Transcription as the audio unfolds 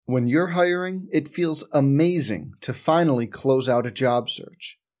When you're hiring, it feels amazing to finally close out a job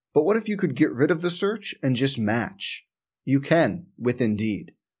search. But what if you could get rid of the search and just match? You can with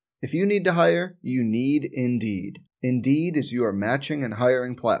Indeed. If you need to hire, you need Indeed. Indeed is your matching and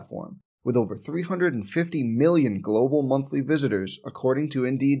hiring platform. With over 350 million global monthly visitors, according to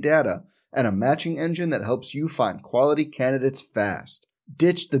Indeed data, and a matching engine that helps you find quality candidates fast.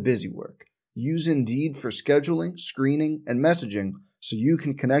 Ditch the busy work. Use Indeed for scheduling, screening, and messaging so you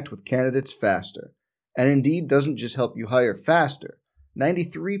can connect with candidates faster. And Indeed doesn't just help you hire faster.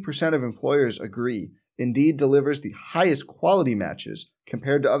 93% of employers agree Indeed delivers the highest quality matches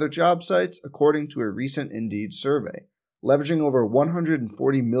compared to other job sites, according to a recent Indeed survey. Leveraging over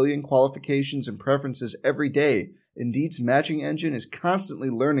 140 million qualifications and preferences every day, Indeed's matching engine is constantly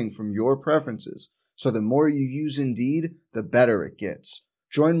learning from your preferences, so the more you use Indeed, the better it gets.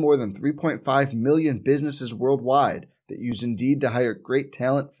 Join more than 3.5 million businesses worldwide that use Indeed to hire great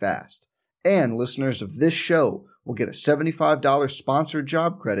talent fast. And listeners of this show will get a $75 sponsored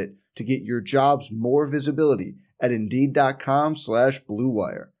job credit to get your jobs more visibility at Indeed.com/Blue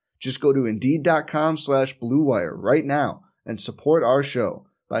Wire. Just go to Indeed.com/Blue Wire right now and support our show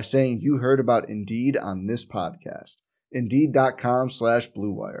by saying you heard about Indeed on this podcast.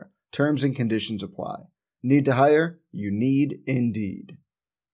 Indeed.com/Blue Wire. Terms and conditions apply. Need to hire? You need Indeed.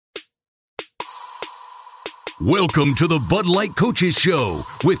 Welcome to the Bud Light Coaches Show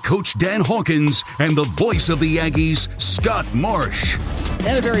with Coach Dan Hawkins and the voice of the Aggies, Scott Marsh.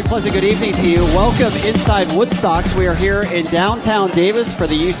 And a very pleasant good evening to you. Welcome inside Woodstocks. We are here in downtown Davis for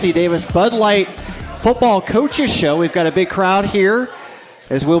the UC Davis Bud Light Football Coaches Show. We've got a big crowd here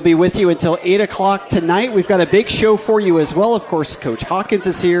as we'll be with you until 8 o'clock tonight. We've got a big show for you as well. Of course, Coach Hawkins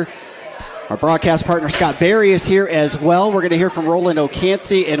is here. Our broadcast partner, Scott Berry, is here as well. We're going to hear from Roland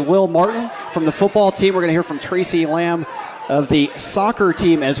O'Cansey and Will Martin from the football team. We're going to hear from Tracy Lamb of the soccer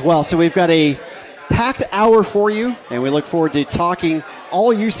team as well. So we've got a packed hour for you, and we look forward to talking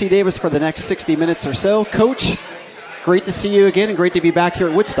all UC Davis for the next 60 minutes or so. Coach, great to see you again and great to be back here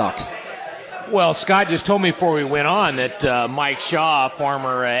at Woodstocks. Well, Scott just told me before we went on that Mike Shaw,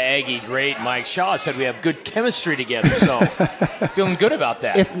 former Aggie great Mike Shaw, said we have good chemistry together, so feeling good about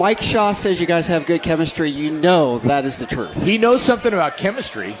that. If Mike Shaw says you guys have good chemistry, you know that is the truth. He knows something about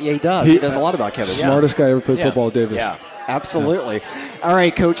chemistry. Yeah, he does. He does a lot about chemistry. Smartest guy ever played football at Davis. Yeah, absolutely. All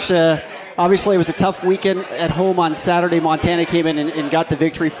right, Coach. Obviously, it was a tough weekend at home on Saturday. Montana came in and got the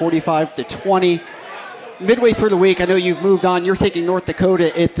victory 45-20. Midway through the week, I know you've moved on. You're thinking North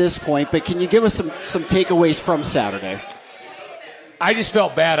Dakota at this point, but can you give us some takeaways from Saturday? I just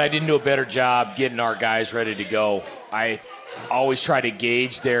felt bad. I didn't do a better job getting our guys ready to go. I always try to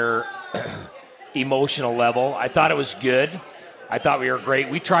gauge their emotional level. I thought it was good. I thought we were great.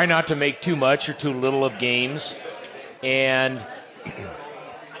 We try not to make too much or too little of games. And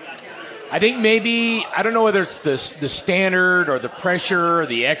I think maybe, I don't know whether it's the standard or the pressure or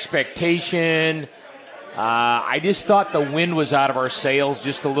the expectation. I just thought the wind was out of our sails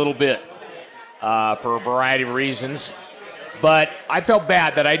just a little bit for a variety of reasons. But I felt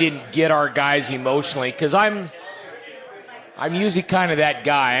bad that I didn't get our guys emotionally because I'm usually kind of that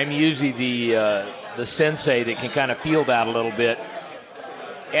guy. I'm usually the sensei that can kind of feel that a little bit.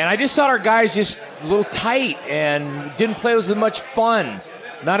 And I just thought our guys just a little tight and didn't play with as much fun.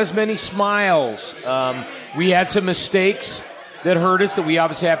 Not as many smiles. We had some mistakes that hurt us that we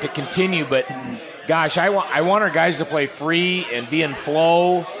obviously have to continue, but gosh, I want our guys to play free and be in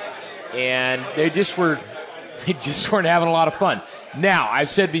flow, and they just weren't having a lot of fun. Now, I've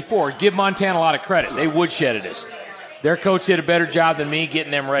said before, give Montana a lot of credit. They woodshedded us. Their coach did a better job than me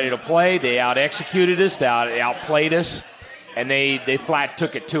getting them ready to play. They out-executed us. They outplayed us, and they flat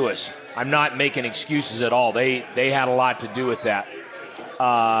took it to us. I'm not making excuses at all. They had a lot to do with that,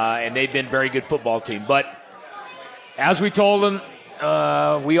 and they've been a very good football team. But as we told them,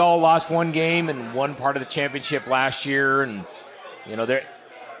 we all lost one game and one part of the championship last year, and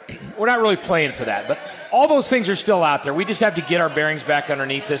we're not really playing for that. But all those things are still out there. We just have to get our bearings back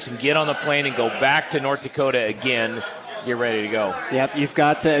underneath us and get on the plane and go back to North Dakota again. Get ready to go. Yep, you've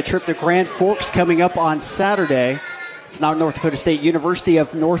got a trip to Grand Forks coming up on Saturday. It's now North Dakota State University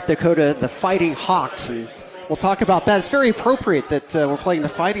of North Dakota, the Fighting Hawks, and we'll talk about that. It's very appropriate that we're playing the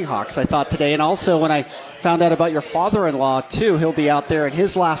Fighting Hawks, I thought, today. And also, when I found out about your father-in-law, too, he'll be out there, and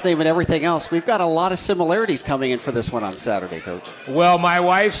his last name and everything else. We've got a lot of similarities coming in for this one on Saturday, Coach. Well, my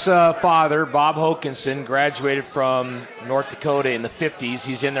wife's father, Bob Hawkinson, graduated from North Dakota in the 50s.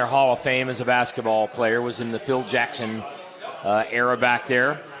 He's in their Hall of Fame as a basketball player, was in the Phil Jackson era back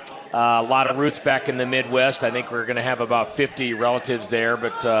there. A lot of roots back in the Midwest. I think we're going to have about 50 relatives there,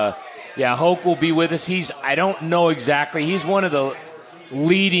 but yeah, Hoke will be with us. I don't know exactly. He's one of the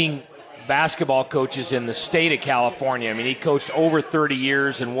leading basketball coaches in the state of California. I mean, he coached over 30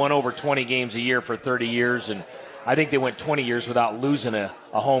 years and won over 20 games a year for 30 years, and I think they went 20 years without losing a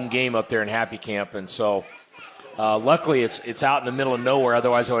home game up there in Happy Camp. And so luckily it's out in the middle of nowhere.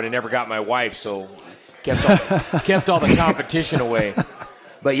 Otherwise, I would have never got my wife, so kept all the competition away.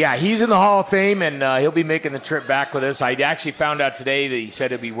 But, yeah, he's in the Hall of Fame, and he'll be making the trip back with us. I actually found out today that he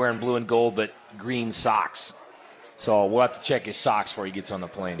said he'll be wearing blue and gold but green socks. So we'll have to check his socks before he gets on the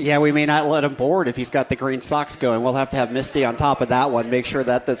plane. Yeah, we may not let him board if he's got the green socks going. We'll have to have Misty on top of that one, make sure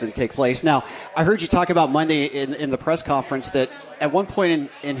that doesn't take place. Now, I heard you talk about Monday in the press conference that at one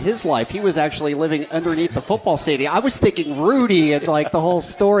point in his life, he was actually living underneath the football stadium. I was thinking Rudy and like the whole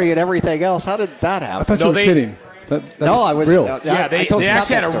story and everything else. How did that happen? I thought you were kidding. That's no, I was real. Yeah, they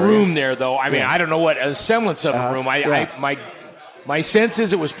actually had a room there, though. I mean, I don't know what a semblance of a room. My sense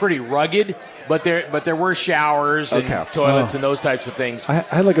is it was pretty rugged, but there were showers and toilets and those types of things. I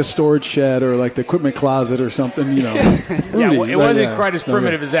had like a storage shed or like the equipment closet or something, you know. It wasn't quite as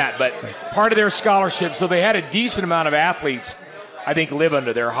primitive as that, but part of their scholarship, so they had a decent amount of athletes, I think, live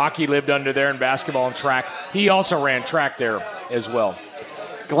under there. Hockey lived under there and basketball and track. He also ran track there as well.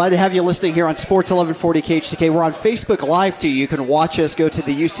 Glad to have you listening here on Sports 1140 KHTK. We're on Facebook Live, too. You can watch us. Go to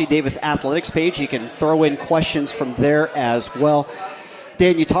the UC Davis Athletics page. You can throw in questions from there as well.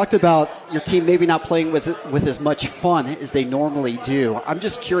 Dan, you talked about your team maybe not playing with as much fun as they normally do. I'm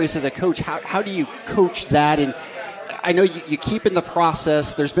just curious, as a coach, how do you coach that? And I know you keep in the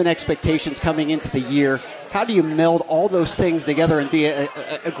process. There's been expectations coming into the year. How do you meld all those things together and be a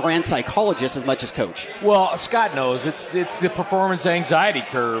grand psychologist as much as coach? Well, Scott knows. It's the performance anxiety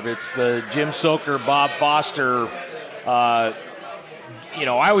curve. It's the Jim Soker, Bob Foster. I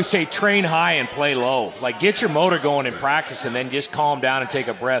always say train high and play low. Like, get your motor going in practice and then just calm down and take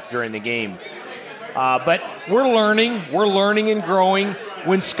a breath during the game. But we're learning. We're learning and growing.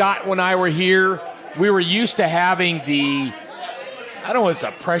 When Scott and I were here, we were used to having I don't know, it's the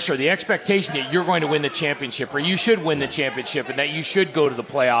pressure, the expectation that you're going to win the championship or you should win the championship and that you should go to the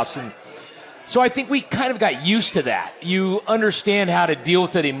playoffs. And so I think we kind of got used to that. You understand how to deal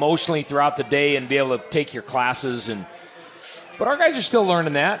with it emotionally throughout the day and be able to take your classes. But our guys are still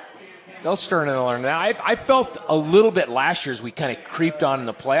learning that. They'll start to learn that. I felt a little bit last year as we kind of creeped on in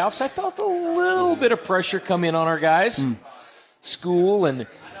the playoffs. I felt a little bit of pressure come in on our guys. School and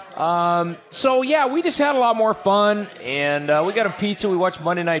we just had a lot more fun, and we got a pizza. We watched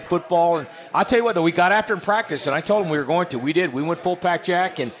Monday Night Football, and I'll tell you what, though, we got after in practice, and I told them we were going to. We did. We went full pack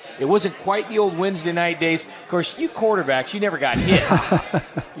jack, and it wasn't quite the old Wednesday night days. Of course, you quarterbacks, you never got hit.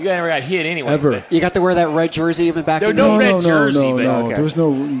 You never got hit anyway. Ever. You got to wear that red jersey even back in the day? There was no red jersey. No. Okay. There was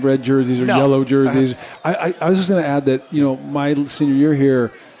no red jerseys or yellow jerseys. I was just going to add that, my senior year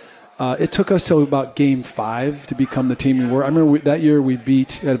here, it took us till about Game 5 to become the team we were. I remember that year we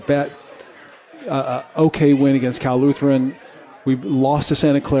had a okay win against Cal Lutheran. We lost to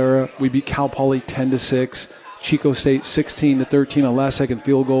Santa Clara. We beat Cal Poly 10-6. Chico State 16-13 on last second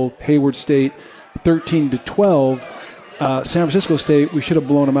field goal. Hayward State 13-12. San Francisco State, we should have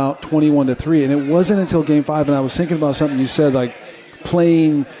blown them out 21-3. And it wasn't until Game 5, and I was thinking about something you said, like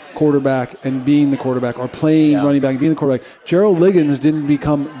playing quarterback and being the quarterback, or playing running back and being the quarterback. Gerald Liggins didn't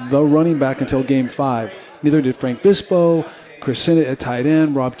become the running back until Game 5. Neither did Frank Bispo, Chris Sinnott at tight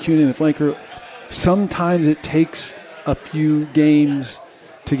end, Rob Cunin at flanker. Sometimes it takes a few games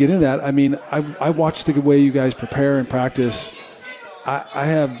to get in that. I mean, I watched the way you guys prepare and practice. I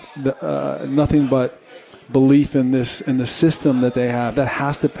have nothing but belief in the system that they have. That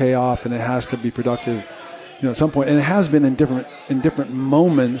has to pay off, and it has to be productive, at some point. And it has been in different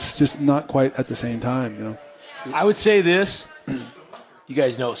moments, just not quite at the same time. I would say this. You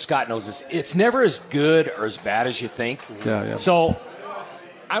guys know, Scott knows this. It's never as good or as bad as you think. Yeah. So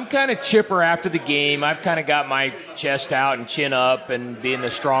I'm kind of chipper after the game. I've kind of got my chest out and chin up and being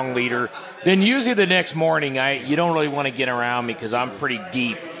the strong leader. Then usually the next morning, you don't really want to get around me because I'm pretty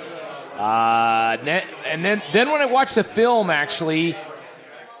deep. And then when I watch the film, actually,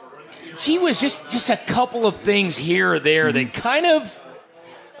 gee whiz, just a couple of things here or there that kind of,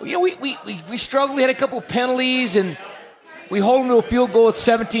 we struggled. We had a couple of penalties, and we hold them to a field goal at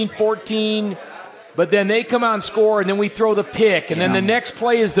 17-14. But then they come out and score, and then we throw the pick. And then the next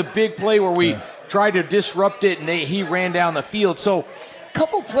play is the big play where we tried to disrupt it, and he ran down the field. So a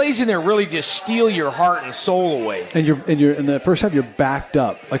couple plays in there really just steal your heart and soul away. And you're in the first half, you're backed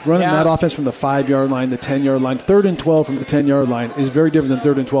up. Like running that offense from the 5-yard line, the 10-yard line. 3rd and 12 from the 10-yard line is very different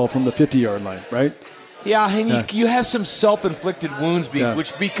than 3rd and 12 from the 50-yard line, right? Yeah, and you have some self-inflicted wounds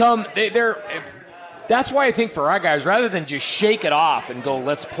which become – that's why I think for our guys, rather than just shake it off and go,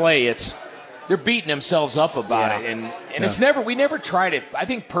 let's play, they're beating themselves up about it, and it's we never tried it. I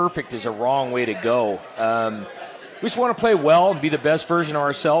think perfect is a wrong way to go. We just want to play well and be the best version of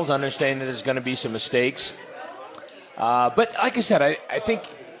ourselves, understanding that there's going to be some mistakes. But like I said, I think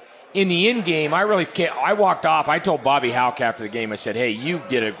in the end game, I really can't. I walked off. I told Bobby Houck after the game, I said, hey, you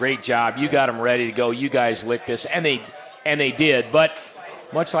did a great job. You got them ready to go. You guys licked us. And they did. But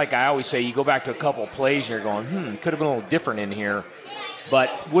much like I always say, you go back to a couple of plays and you're going, could have been a little different in here. But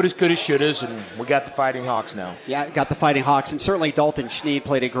wouldas, couldas, shouldas, and we got the Fighting Hawks now. Yeah, got the Fighting Hawks, and certainly Dalton Schneed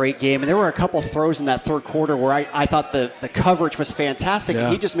played a great game. And there were a couple throws in that third quarter where I thought the coverage was fantastic. Yeah.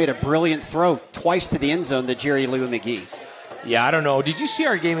 And he just made a brilliant throw twice to the end zone to Jerry Lou McGee. Yeah, I don't know. Did you see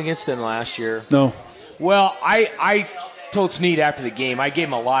our game against them last year? No. Well, I told Snead after the game, I gave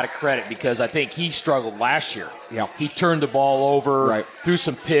him a lot of credit because I think he struggled last year. Yeah. He turned the ball over, threw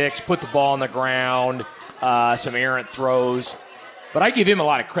some picks, put the ball on the ground, some errant throws. But I give him a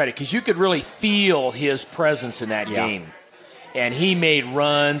lot of credit because you could really feel his presence in that game. And he made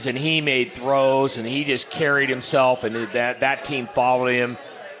runs and he made throws and he just carried himself, and that team followed him.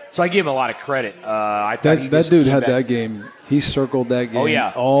 So I give him a lot of credit. I thought that dude had that game. He circled that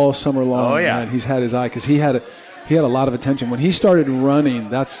game all summer long. Oh, yeah. And he's had his eye because he had a lot of attention. When he started running,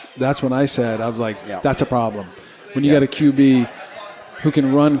 that's when I said, I was like, that's a problem. When you got a QB who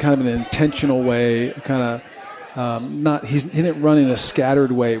can run kind of in an intentional way, kind of he didn't run in a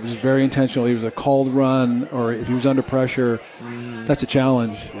scattered way. It was very intentional. He was a called run, or if he was under pressure, that's a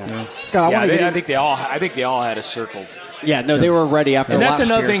challenge. Yeah. You know? Scott, I think they all had us circled. Yeah, no, they were ready after last year. And that's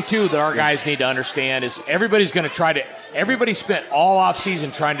another thing, too, that our guys need to understand is everybody's going to try to – everybody spent all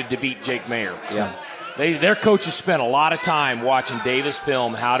offseason trying to defeat Jake Mayer. Yeah. Their coaches spent a lot of time watching Davis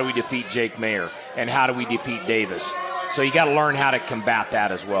film, how do we defeat Jake Mayer and how do we defeat Davis. So you got to learn how to combat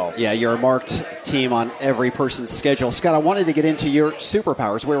that as well. Yeah, you're a marked team on every person's schedule. Scott, I wanted to get into your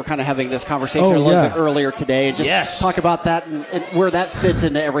superpowers. We were kind of having this conversation a little bit earlier today, and just talk about that and where that fits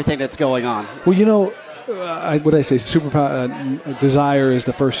into everything that's going on. Well, you know, what I say, superpower, desire is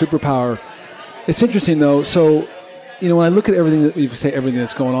the first superpower. It's interesting, though. So, you know, when I look at everything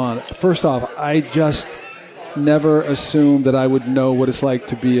that's going on, first off, I just never assumed that I would know what it's like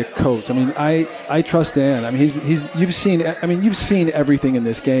to be a coach. I mean, I trust Dan. I mean, you've seen everything in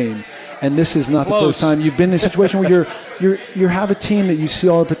this game, and this is not the first time you've been in a situation where you have a team that you see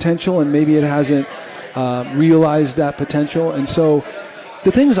all the potential, and maybe it hasn't realized that potential. And so,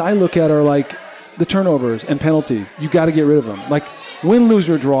 the things I look at are like the turnovers and penalties. You got to get rid of them. Like win, lose,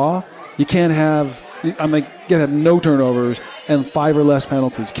 or draw, you can't have. I'm like, you gotta have no turnovers and 5 or less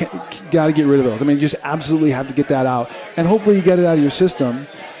penalties. Got to get rid of those. I mean, you just absolutely have to get that out, and hopefully you get it out of your system.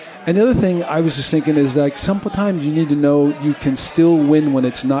 And the other thing I was just thinking is like sometimes you need to know you can still win when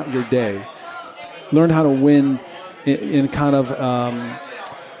it's not your day. Learn how to win in kind of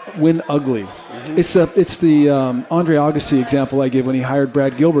win ugly. Mm-hmm. It's the Andre Agassi example I gave when he hired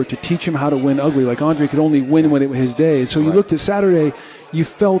Brad Gilbert to teach him how to win ugly. Like Andre could only win when it was his day. So you looked at Saturday, you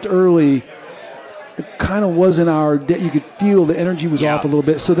felt early. It kind of wasn't our day. You could feel the energy was off a little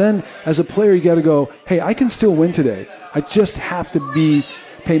bit. So then, as a player, you got to go, hey, I can still win today. I just have to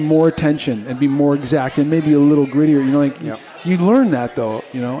pay more attention and be more exact and maybe a little grittier. You know, like you learn that though.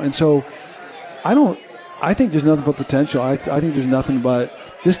 You know, and so I think there's nothing but potential. I think there's nothing but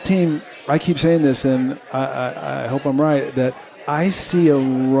this team. I keep saying this, and I hope I'm right, that I see a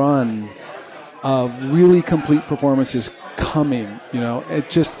run of really complete performances coming. You know, it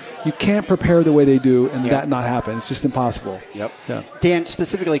just you can't prepare the way they do and that not happen. It's just impossible. Yep. Yeah. Dan,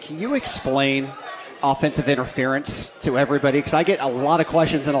 specifically, can you explain offensive interference to everybody? Because I get a lot of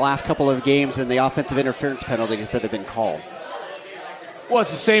questions in the last couple of games and the offensive interference penalties that have been called. Well,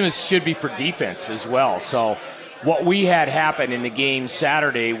 it's the same as should be for defense as well. So what we had happen in the game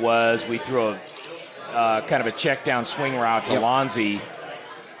Saturday was we threw a kind of a check down swing route to Lonzie,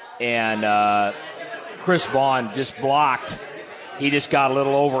 and Chris Vaughn just blocked. He just got a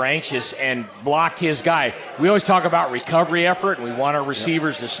little over anxious and blocked his guy. We always talk about recovery effort, and we want our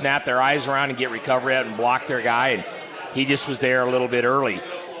receivers to snap their eyes around and get recovery out and block their guy, and he just was there a little bit early.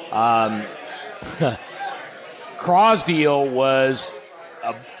 Craw's deal was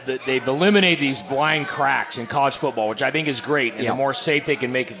they've eliminated these blind cracks in college football, which I think is great, and the more safe they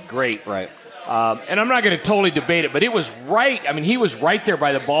can make it, great. Right. And I'm not going to totally debate it, but it was right. I mean, he was right there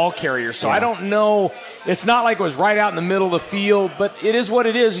by the ball carrier, so I don't know. It's not like it was right out in the middle of the field, but it is what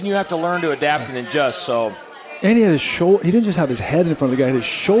it is, and you have to learn to adapt and adjust. So, and he had his shoulder. He didn't just have his head in front of the guy; he had his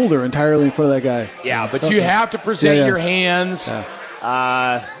shoulder entirely in front of that guy. Yeah, but you have to present your hands.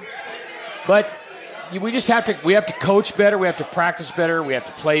 Yeah. But we just have to. We have to coach better. We have to practice better. We have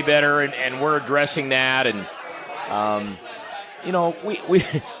to play better, and we're addressing that. And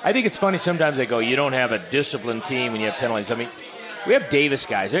I think it's funny sometimes they go, you don't have a disciplined team and you have penalties. I mean, we have Davis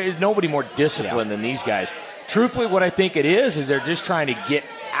guys. There's nobody more disciplined than these guys. Truthfully, what I think it is they're just trying to get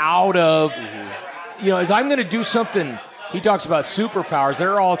out of, if I'm going to do something, he talks about superpowers.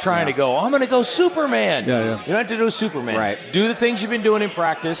 They're all trying to go, I'm going to go Superman. Yeah. You don't have to do Superman. Right. Do the things you've been doing in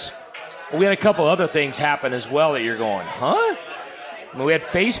practice. We had a couple other things happen as well that you're going, huh? I mean, we had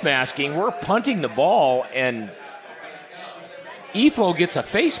face masking. We're punting the ball, and Eflo gets a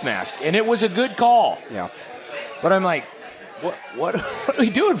face mask, and it was a good call. Yeah. But I'm like, what are we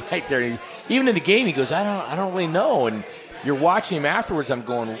doing right there? And even in the game, he goes, I don't really know. And you're watching him afterwards. I'm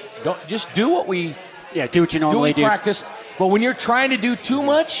going, don't just do what we do what you normally do. Practice. But when you're trying to do too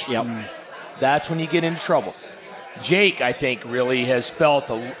much, that's when you get into trouble. Jake, I think, really has felt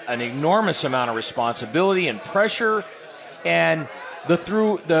an enormous amount of responsibility and pressure, and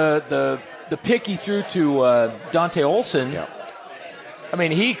the pick he threw to Dante Olson. Yeah. I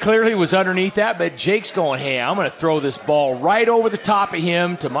mean, he clearly was underneath that, but Jake's going, hey, I'm going to throw this ball right over the top of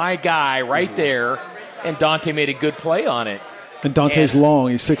him to my guy right there, and Dante made a good play on it. And Dante's long.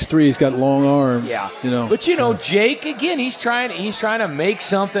 He's 6'3". He's got long arms. Yeah. But Jake, again, he's trying to make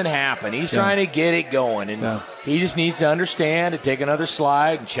something happen. He's trying to get it going, and he just needs to understand and take another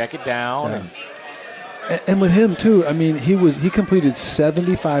slide and check it down. Yeah. And with him too, I mean, he completed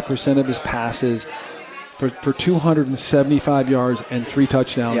 75% of his passes for 275 yards and 3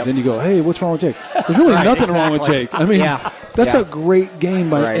 touchdowns. Yep. And you go, hey, what's wrong with Jake? There's really nothing wrong with Jake. I mean, that's a great game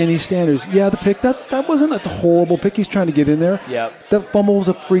by any standards. Yeah, the pick, that wasn't a horrible pick. He's trying to get in there. Yep. That fumble was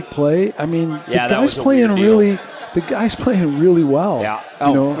a freak play. I mean, the guy's playing really well. Yeah.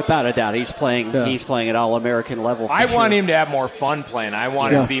 Without a doubt. He's playing at All-American level. I want him to have more fun playing. I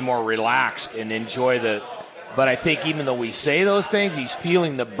want him to be more relaxed and enjoy but I think even though we say those things, he's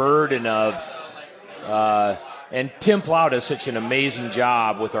feeling the burden of and Tim Plow does such an amazing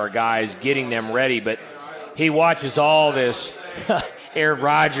job with our guys getting them ready, but he watches all this Aaron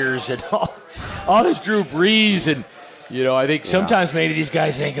Rodgers and all this Drew Brees, and I think sometimes maybe these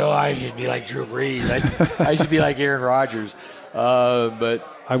guys think, I should be like Drew Brees. I should be like Aaron Rodgers. But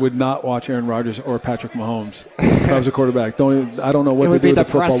I would not watch Aaron Rodgers or Patrick Mahomes if I was a quarterback. I don't know what they do with the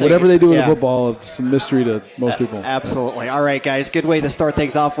football. Whatever they do with the football, it's a mystery to most people. Absolutely. All right, guys, good way to start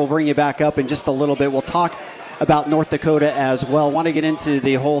things off. We'll bring you back up in just a little bit. We'll talk about North Dakota as well. Want to get into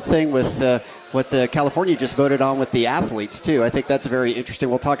the whole thing with what California just voted on with the athletes, too. I think that's very interesting.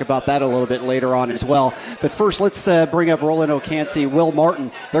 We'll talk about that a little bit later on as well. But first, let's bring up Roland O'Cansey, Will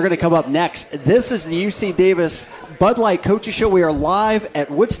Martin. They're going to come up next. This is the UC Davis Bud Light Coaches Show. We are live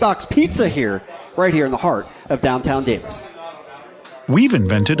at Woodstock's Pizza right here in the heart of downtown Davis. We've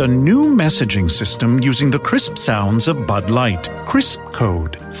invented a new messaging system using the crisp sounds of Bud Light. Crisp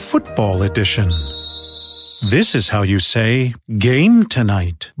Code, Football Edition. This is how you say, game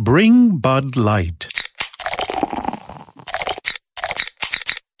tonight. Bring Bud Light.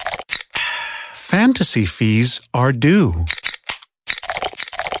 Fantasy fees are due.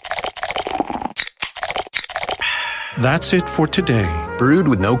 That's it for today. Brewed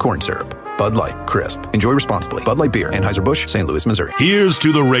with no corn syrup. Bud Light, crisp. Enjoy responsibly. Bud Light Beer, Anheuser-Busch, St. Louis, Missouri. Here's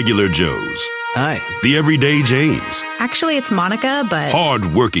to the regular Joes. Hi. The everyday Jays. Actually, it's Monica, but...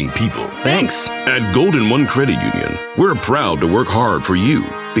 Hard-working people. Thanks. At Golden One Credit Union, we're proud to work hard for you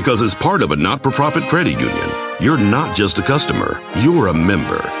because as part of a not-for-profit credit union, you're not just a customer, you're a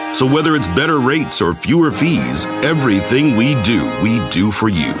member. So whether it's better rates or fewer fees, everything we do for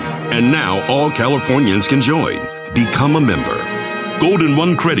you. And now all Californians can join. Become a member. Golden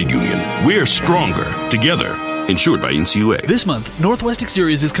One Credit Union. We're stronger together. Insured by NCUA. This month, Northwest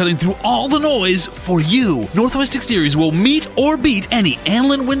Exteriors is cutting through all the noise for you. Northwest Exteriors will meet or beat any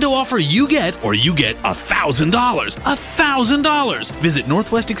Anlin window offer you get, or you get $1,000. $1,000. Visit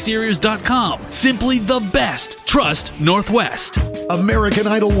NorthwestExteriors.com. Simply the best. Trust Northwest. American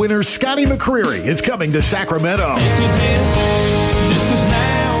Idol winner Scotty McCreery is coming to Sacramento. This is it. This is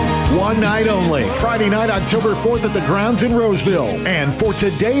now. One night only, Friday night, October 4th at the grounds in Roseville. And for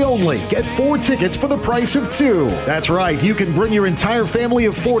today only, get 4 tickets for the price of 2. That's right, you can bring your entire family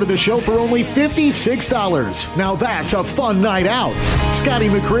of 4 to the show for only $56. Now that's a fun night out. Scotty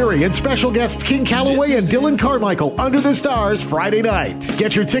McCreery and special guests King Calloway and Dylan Carmichael under the stars Friday night.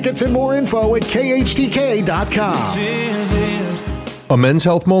 Get your tickets and more info at khtk.com. This is it. A men's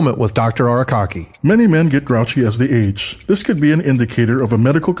health moment with Dr. Arakaki. Many men get grouchy as they age. This could be an indicator of a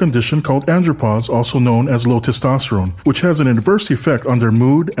medical condition called andropause, also known as low testosterone, which has an adverse effect on their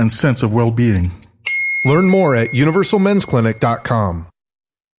mood and sense of well-being. Learn more at universalmensclinic.com.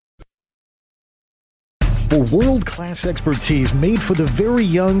 For world-class expertise made for the very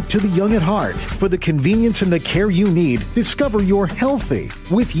young to the young at heart. For the convenience and the care you need, discover you're healthy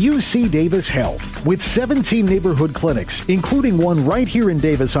with UC Davis Health. With 17 neighborhood clinics, including one right here in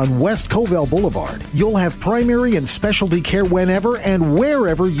Davis on West Covell Boulevard, you'll have primary and specialty care whenever and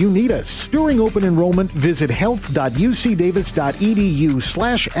wherever you need us. During open enrollment, visit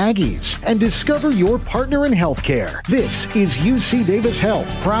health.ucdavis.edu/Aggies and discover your partner in healthcare. This is UC Davis Health,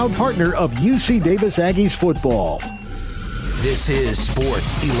 proud partner of UC Davis Aggies football. This is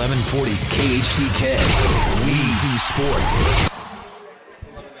Sports 1140 KHTK. We do sports.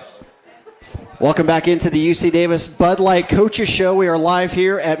 Welcome back into the UC Davis Bud Light Coaches Show. We are live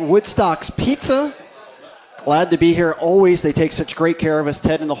here at Woodstock's Pizza. Glad to be here always. They take such great care of us,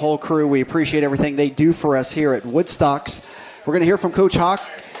 Ted and the whole crew. We appreciate everything they do for us here at Woodstock's. We're going to hear from Coach Hawk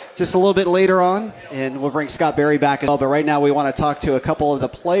just a little bit later on, and we'll bring Scott Berry back as well. But right now we want to talk to a couple of the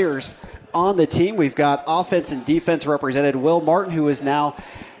players on the team. We've got offense and defense represented. Will Martin, who is now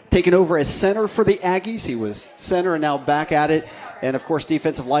taken over as center for the Aggies. He was center and now back at it. And, of course,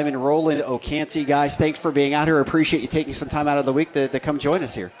 defensive lineman Roland O'Canty. Guys, thanks for being out here. Appreciate you taking some time out of the week to come join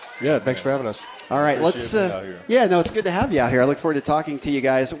us here. Yeah, thanks for having us. All right, it's good to have you out here. I look forward to talking to you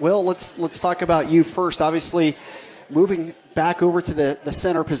guys. Will, let's talk about you first. Obviously, moving back over to the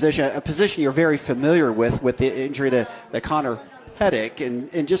center position, a position you're very familiar with the injury to Connor Pettick,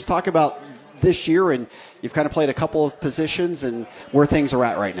 and just talk about this year, and you've kind of played a couple of positions and where things are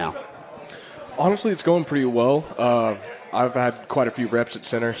at right now. Honestly, it's going pretty well. I've had quite a few reps at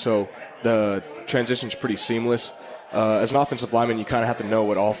center, so the transition's pretty seamless. As an offensive lineman, you kind of have to know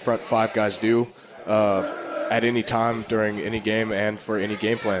what all front five guys do at any time during any game and for any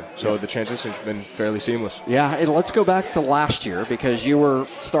game plan. So the transition's been fairly seamless. Yeah, and let's go back to last year because you were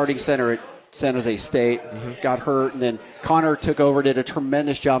starting center at San Jose State, got hurt, and then Connor took over, did a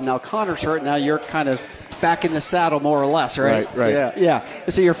tremendous job. Now Connor's hurt, now you're kind of back in the saddle more or less, right? Right. Yeah.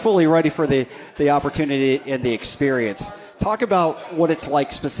 So you're fully ready for the opportunity and the experience. Talk about what it's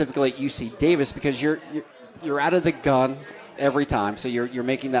like specifically at UC Davis because you're out of the gun every time, so you're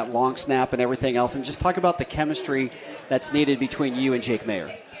making that long snap and everything else, and just talk about the chemistry that's needed between you and Jake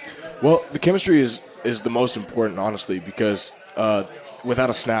Mayer. Well, the chemistry is the most important, honestly, because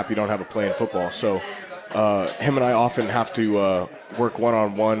without a snap, you don't have a play in football. So him and I often have to work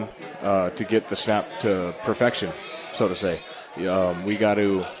one-on-one to get the snap to perfection, so to say. We got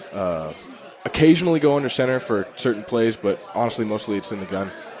to occasionally go under center for certain plays, but honestly, mostly it's in the gun.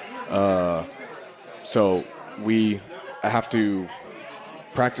 So we have to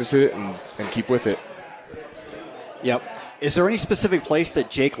practice it and keep with it. Yep. Is there any specific place that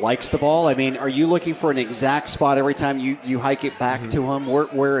Jake likes the ball? I mean, are you looking for an exact spot every time you hike it back to him?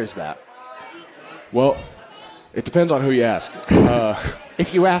 Where is that? Well, it depends on who you ask.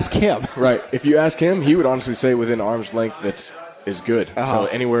 If you ask him. Right. If you ask him, he would honestly say within arm's length is good. So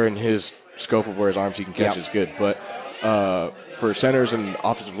anywhere in his scope of where his arms he can catch is good. But for centers and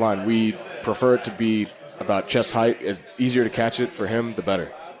offensive line, we prefer it to be about chest height. It's easier to catch it for him, the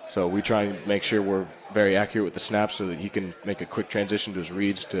better. So we try and make sure we're very accurate with the snaps so that he can make a quick transition to his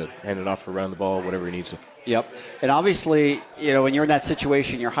reads to hand it off around the ball, whatever he needs to. Yep. And obviously, when you're in that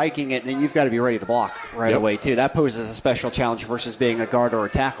situation, you're hiking it, and then you've got to be ready to block right away, too. That poses a special challenge versus being a guard or a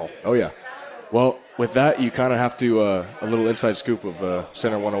tackle. Oh, yeah. Well, with that, you kind of have to, a little inside scoop of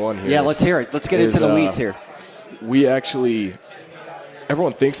Center 101 here. Yeah, let's hear it. Let's get into the weeds here. We actually...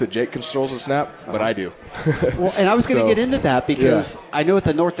 Everyone thinks that Jake controls the snap, but I do. Well, and I was going to get into that because I know at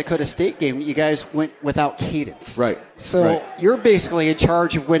the North Dakota State game, you guys went without cadence. Right. So you're basically in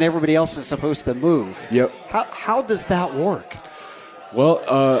charge of when everybody else is supposed to move. Yep. How does that work?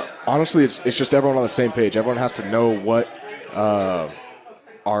 Well, honestly, it's just everyone on the same page. Everyone has to know what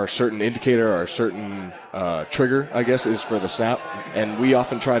our certain indicator, our certain trigger, I guess, is for the snap. And we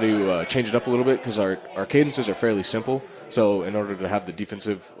often try to change it up a little bit because our cadences are fairly simple. So in order to have the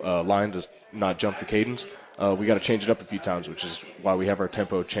defensive line to not jump the cadence, we got to change it up a few times, which is why we have our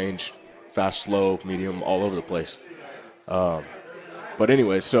tempo change fast, slow, medium, all over the place. But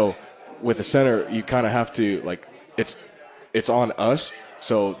anyway, so with the center, you kind of have to, it's on us.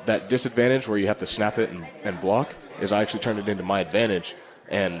 So that disadvantage where you have to snap it and block is I actually turned it into my advantage.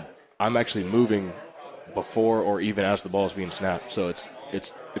 And I'm actually moving before or even as the ball is being snapped. So it's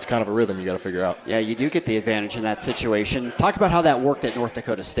kind of a rhythm you got to figure out. Yeah, you do get the advantage in that situation. Talk about how that worked at North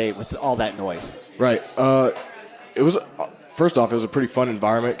Dakota State with all that noise. Right. It was first off, it was a pretty fun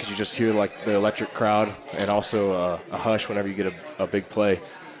environment because you just hear like the electric crowd and also a hush whenever you get a big play.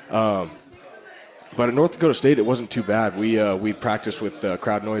 But at North Dakota State, it wasn't too bad. We practiced with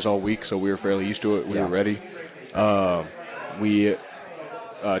crowd noise all week, so we were fairly used to it. We were ready. We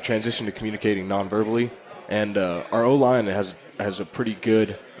transitioned to communicating non-verbally, And our O-line has a pretty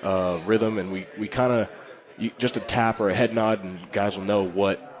good rhythm, and we kind of just a tap or a head nod, and guys will know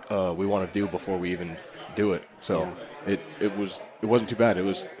what we want to do before we even do it. So it wasn't too bad. It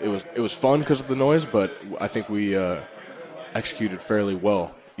was fun because of the noise, but I think we executed fairly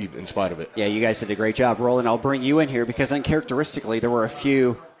well even in spite of it. Yeah, you guys did a great job. Roland, I'll bring you in here because uncharacteristically there were a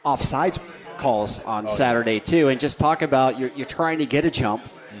few offsides calls on Saturday too, and just talk about you're trying to get a jump.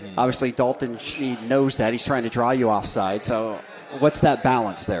 Obviously, Dalton Schneed knows that. He's trying to draw you offside. So what's that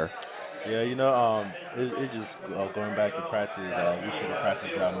balance there? Yeah, it's just going back to practice. We should have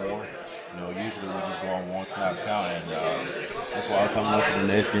practiced that more. Usually we just go on one snap count, and that's why I'm coming up for the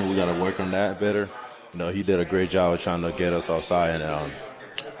next game. We got to work on that better. He did a great job of trying to get us offside, and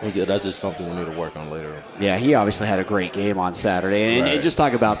that's just something we need to work on later. Yeah, he obviously had a great game on Saturday. And just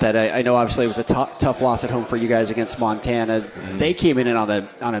talk about that. I know obviously it was a tough loss at home for you guys against Montana. They came in on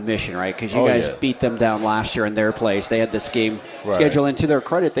a mission, right? Because you guys beat them down last year in their place. They had this game scheduled, and to their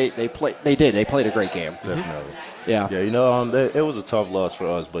credit, they played a great game. Definitely. Yeah. It was a tough loss for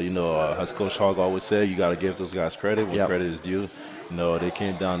us, but as Coach Hogg always said, you got to give those guys credit when credit is due. They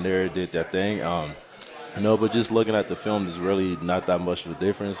came down there, did their thing. But just looking at the film, there's really not that much of a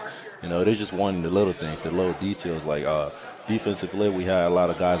difference. They just wanting the little things, the little details. Like defensively, we had a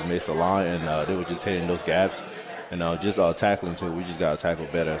lot of guys miss a line, and they were just hitting those gaps. And just tackling too, we just got to tackle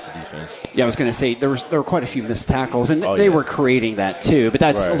better as a defense. Yeah, I was going to say there were quite a few missed tackles, and they were creating that too. But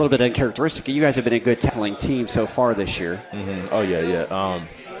that's a little bit uncharacteristic. You guys have been a good tackling team so far this year. Mm-hmm. Oh yeah.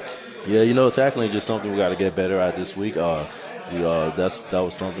 Tackling is just something we got to get better at this week. That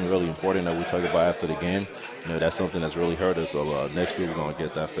was something really important that we talked about after the game. That's something that's really hurt us. So next week we're going to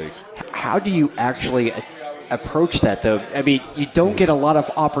get that fixed. How do you actually approach that, though? I mean, you don't get a lot of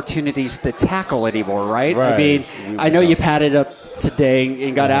opportunities to tackle anymore, right? I mean, I know you padded up today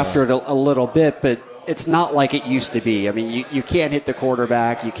and got after it a little bit, but it's not like it used to be. I mean, you can't hit the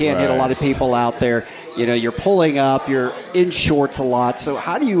quarterback. You can't hit a lot of people out there. You're pulling up. You're in shorts a lot. So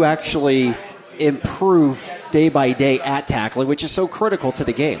how do you actually improve day by day at tackling, which is so critical to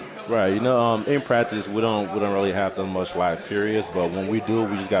the game? Right. In practice, we don't really have that much live periods, but when we do,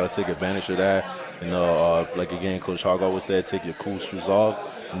 we just got to take advantage of that. Like again, Coach Hogg always said, take your cool shoes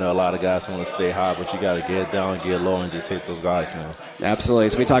off. A lot of guys want to stay high, but you got to get down, get low, and just hit those guys, man. Absolutely.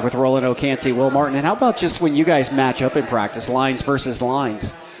 So we talk with Roland O'Cansey, Will Martin, and how about just when you guys match up in practice, lines versus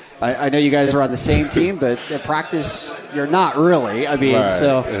lines? I know you guys are on the same team, but in practice, you're not really. I mean,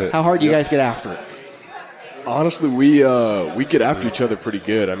 so how hard do you guys get after it? Honestly, we get after each other pretty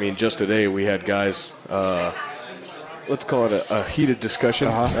good. I mean, just today we had guys, let's call it a heated discussion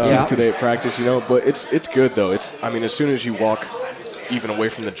today at practice, But it's good though. As soon as you walk even away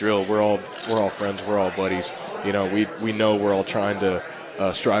from the drill, we're all friends, we're all buddies. We know we're all trying to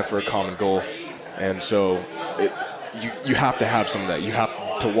strive for a common goal, and so you have to have some of that. You have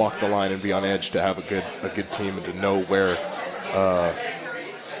to walk the line and be on edge to have a good team and to know where.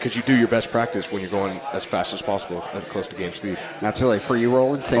 Because you do your best practice when you're going as fast as possible and close to game speed. Absolutely. For you,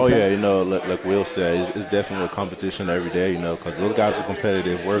 Roland, same thing? Like Will said, it's definitely a competition every day, because those guys are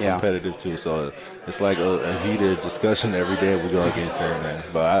competitive. We're competitive, too. So it's like a heated discussion every day we go against them, man.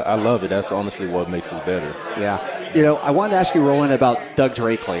 But I love it. That's honestly what makes us better. Yeah. I wanted to ask you, Roland, about Doug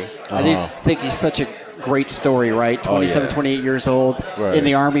Drakely. I just think he's such a great story, right? 27, 28 years old, in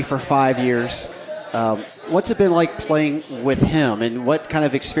the Army for 5 years. What's it been like playing with him, and what kind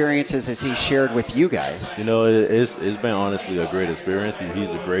of experiences has he shared with you guys? It's been honestly a great experience.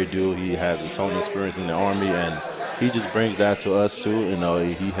 He's a great dude. He has a ton of experience in the Army, and he just brings that to us too.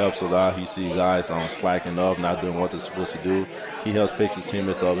 He helps us out. He sees guys slacking up, not doing what they're supposed to do. He helps pick his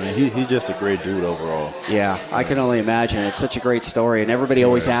teammates up, and he's just a great dude overall. Yeah, I can only imagine. It's such a great story, and everybody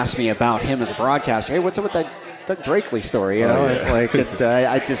always asks me about him as a broadcaster. Hey, what's up with that Doug Drakely story?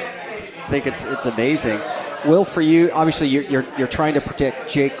 I just think it's amazing. Will, for you, obviously you're trying to protect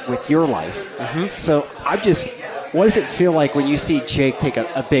Jake with your life. Mm-hmm. So what does it feel like when you see Jake take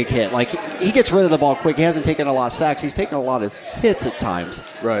a big hit? Like, he gets rid of the ball quick. He hasn't taken a lot of sacks. He's taken a lot of hits at times.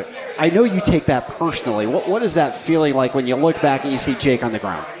 Right. I know you take that personally. What is that feeling like when you look back and you see Jake on the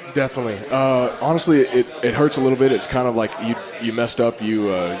ground? Definitely. Honestly, it hurts a little bit. It's kind of like you messed up. You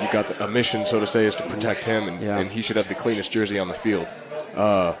got a mission, so to say, is to protect him, and he should have the cleanest jersey on the field.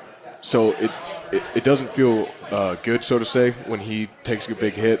 So it doesn't feel good, so to say, when he takes a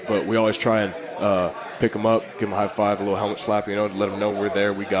big hit, but we always try and pick him up, give him a high five, a little helmet slap, to let him know we're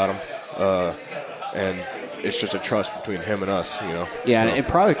there, we got him. And it's just a trust between him and us, Yeah, and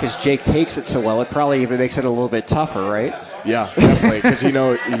probably because Jake takes it so well, it probably even makes it a little bit tougher, right? Yeah, definitely, because,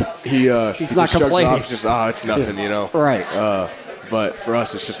 he's not complaining. It's just, it's nothing, Right. But for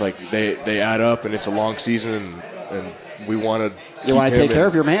us, it's just like they add up, and it's a long season, and we want to. You want to take care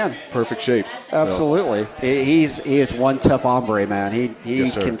of your man. Perfect shape. Absolutely. So. He is one tough hombre, man. He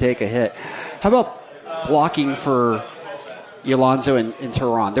yes, can take a hit. How about blocking for Alonzo and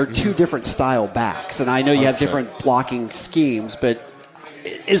Teron? They're two different style backs, and I know you have different blocking schemes, but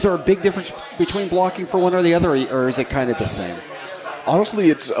is there a big difference between blocking for one or the other, or is it kind of the same?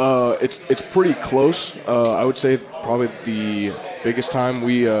 Honestly, it's pretty close. I would say probably the biggest time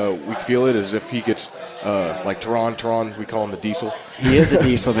we feel it is if he gets like Teron. We call him the Diesel. He is a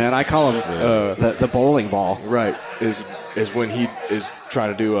Diesel, man. I call him the bowling ball. Right. Is when he is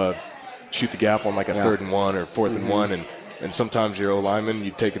trying to do shoot the gap on like a 3rd and 1 or 4th and 1, and sometimes your O-lineman, you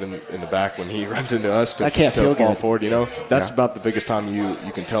take it in the back when he runs into us to fall forward. That's about the biggest time you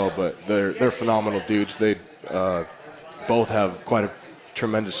can tell. But they're phenomenal dudes. They both have quite a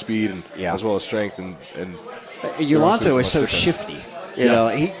tremendous speed and as well as strength. And Alonzo is so shifty. You know,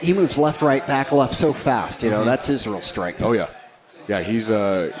 he moves left, right, back, left so fast. That's his real strength. Oh yeah. He's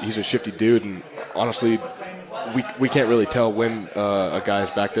a shifty dude, and honestly, we can't really tell when a guy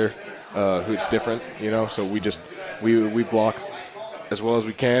is back there who's different. So we block as well as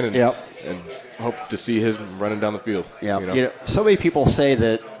we can, and hope to see his running down the field. Yeah. So many people say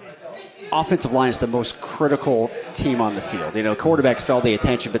that offensive line is the most critical team on the field. Quarterbacks all the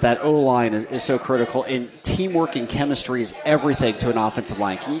attention, but that O-line is so critical. And teamwork and chemistry is everything to an offensive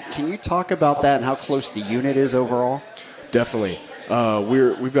line. Can you talk about that and how close the unit is overall? Definitely.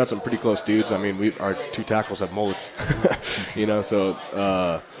 We've got some pretty close dudes. I mean, our 2 tackles have mullets. So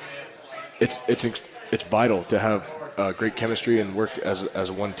it's vital to have great chemistry and work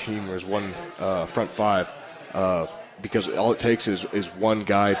as one team or as one front 5. Because all it takes is one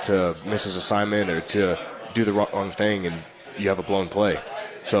guy to miss his assignment or to do the wrong thing, and you have a blown play.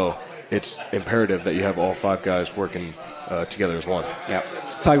 So it's imperative that you have all 5 guys working together as one. Yeah.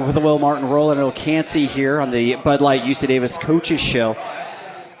 Talking with Will Martin, Roland O'Cansey here on the Bud Light UC Davis Coaches Show.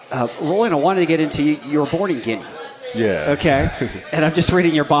 Roland, I wanted to get into you were born in Guinea. Yeah. Okay. And I'm just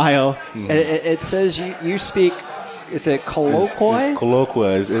reading your bio. It says you speak. Is it colloquy? It's colloquy.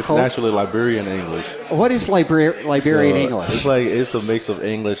 It's actually Liberian English. What is Liberian English? It's a mix of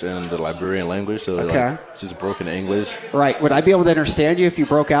English and the Liberian language. So it's just broken English. Right. Would I be able to understand you if you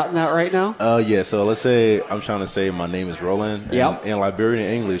broke out in that right now? Yeah. So let's say I'm trying to say my name is Roland. Yep. In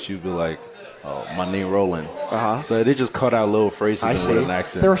Liberian English, you'd be like, my name Roland. Uh-huh. So they just cut out little phrases with an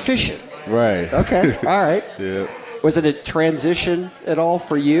accent. They're efficient. Right. Okay. All right. Yeah. Was it a transition at all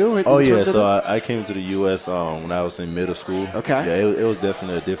for you? Oh, yeah. So I came to the U.S. When I was in middle school. Okay. Yeah, it was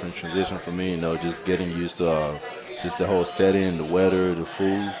definitely a different transition for me, just getting used to just the whole setting, the weather, the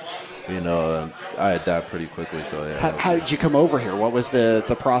food. I adapted pretty quickly. So, yeah. How did you come over here? What was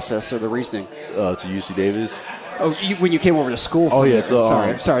the process or the reasoning? To UC Davis. Oh, when you came over to school? So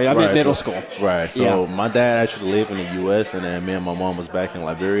sorry, I'm in middle school. Right. So my dad actually lived in the U.S. and then me and my mom was back in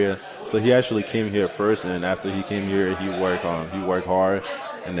Liberia. So he actually came here first, and after he came here, he worked hard,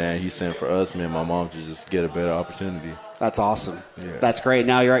 and then he sent for us, me and my mom, to just get a better opportunity. That's awesome. Yeah. That's great.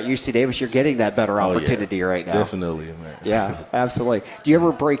 Now you're at UC Davis. You're getting that better opportunity right now. Definitely, man. Yeah, absolutely. Do you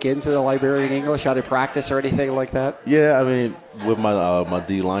ever break into the Liberian English out of practice or anything like that? Yeah, I mean, with my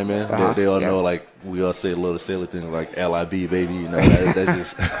D linemen, they all know, like, we all say little silly things like LIB, baby.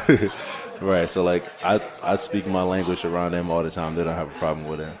 That's just right. So, like, I speak my language around them all the time. They don't have a problem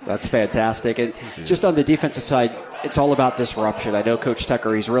with it. That's fantastic. And just on the defensive side, it's all about disruption. I know Coach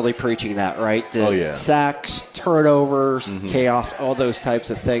Tucker, he's really preaching that, right? Sacks, turnovers, chaos, all those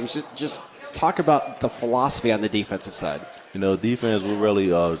types of things. Just talk about the philosophy on the defensive side. Defense, we really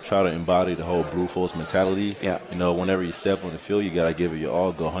try to embody the whole brute force mentality. Yeah. Whenever you step on the field, you got to give it your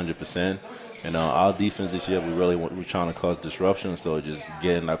all, go 100%. And our defense this year, we're trying to cause disruption, so just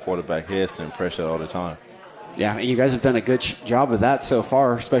getting our quarterback heads and pressure all the time. Yeah, you guys have done a good job of that so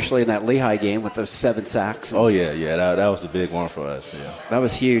far, especially in that Lehigh game with those 7 sacks. Oh, yeah, that was a big one for us, yeah. That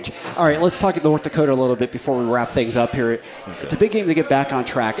was huge. All right, let's talk North Dakota a little bit before we wrap things up here. Okay. It's a big game to get back on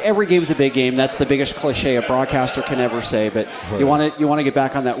track. Every game's a big game. That's the biggest cliche a broadcaster can ever say, but you want to get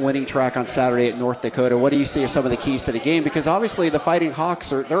back on that winning track on Saturday at North Dakota. What do you see as some of the keys to the game? Because obviously the Fighting Hawks,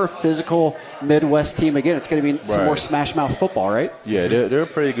 they're a physical Midwest team. Again, it's going to be some more smash-mouth football, right? Yeah, they're a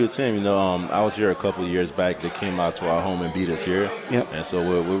pretty good team. I was here a couple of years back. They came out to our home and beat us here. Yep. And so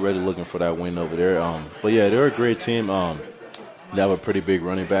we're really looking for that win over there. But yeah, they're a great team. They have a pretty big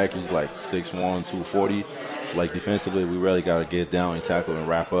running back. He's like 6'1", 240. So like defensively, we really got to get down and tackle and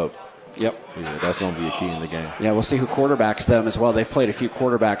wrap up. Yep. Yeah, that's going to be a key in the game. Yeah, we'll see who quarterbacks them as well. They've played a few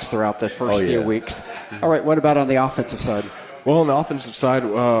quarterbacks throughout the first few weeks. All right, what about on the offensive side? Well, on the offensive side,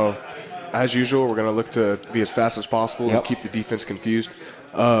 as usual, we're going to look to be as fast as possible and keep the defense confused.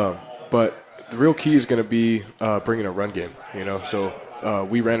 But the real key is going to be bringing a run game. So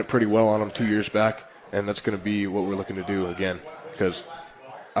we ran it pretty well on them 2 years back, and that's going to be what we're looking to do again. Because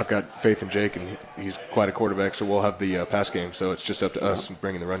I've got faith in Jake, and he's quite a quarterback, so we'll have the pass game. So it's just up to us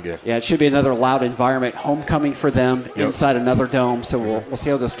bringing the run game. Yeah, it should be another loud environment, homecoming for them inside another dome. So we'll see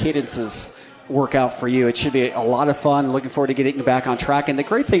how those cadences work out for you. It should be a lot of fun. Looking forward to getting back on track. And the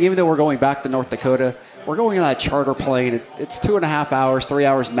great thing, even though we're going back to North Dakota, we're going on a charter plane. It's 2.5 hours, 3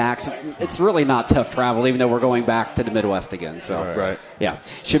 hours max. It's really not tough travel, even though we're going back to the Midwest again. So, yeah,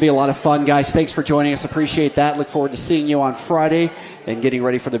 should be a lot of fun, guys. Thanks for joining us. Appreciate that. Look forward to seeing you on Friday and getting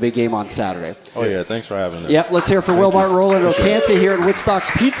ready for the big game on Saturday. Oh, yeah, thanks for having us. Yep, let's hear from Will Martin, Roland O'Cansey here at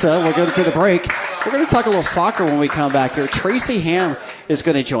Woodstock's Pizza. We're going to the break. We're going to talk a little soccer when we come back here. Tracy Ham is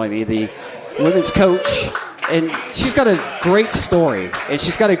going to join me, the women's coach, and she's got a great story, and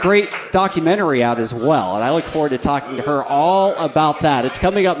she's got a great documentary out as well, and I look forward to talking to her all about that. It's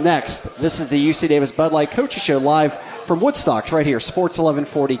coming up next. This is the UC Davis Bud Light Coaches Show live from Woodstocks right here, Sports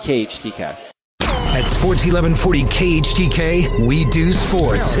 1140 KHTK. At Sports 1140 KHTK, we do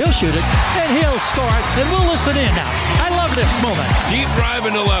sports. He'll shoot it, and he'll score it, and we'll listen in now. I love this moment. Deep drive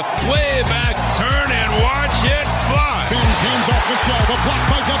into left, way back, turn and watch it fly. Ben's hands off Michelle, the block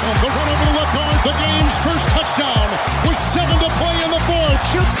by Devlin, the run over the left guard, the game's first touchdown with 7 to play in the fourth.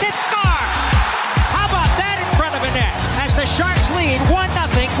 Shoot, hit, score! How about that in front of a net? As the Sharks lead 1-0.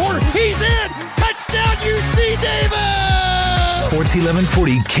 He's in! Touchdown UC Davis! Sports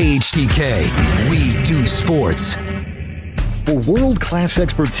 1140 KHTK. We do sports. For world-class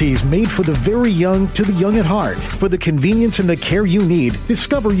expertise made for the very young to the young at heart. For the convenience and the care you need,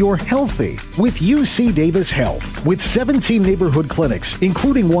 discover you're healthy with UC Davis Health. With 17 neighborhood clinics,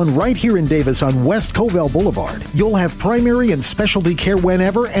 including one right here in Davis on West Covell Boulevard, you'll have primary and specialty care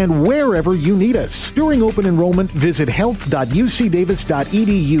whenever and wherever you need us. During open enrollment, visit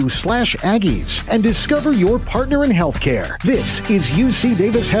health.ucdavis.edu/Aggies and discover your partner in healthcare. This is UC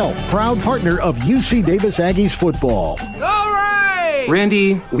Davis Health, proud partner of UC Davis Aggies football.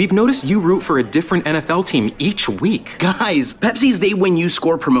 Randy, we've noticed you root for a different NFL team each week. Guys, Pepsi's They Win You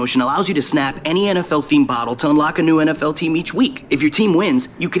Score promotion allows you to snap any NFL-themed bottle to unlock a new NFL team each week. If your team wins,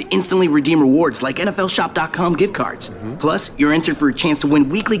 you can instantly redeem rewards like NFLshop.com gift cards. Plus, you're entered for a chance to win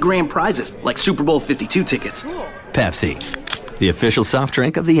weekly grand prizes like Super Bowl 52 tickets. Pepsi, the official soft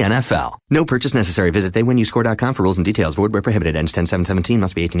drink of the NFL. No purchase necessary. Visit theywinyouscore.com for rules and details. Void where prohibited. Ends 10/7/17.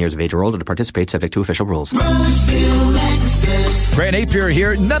 Must be 18 years of age or older to participate. Subject to official rules. Grant Napier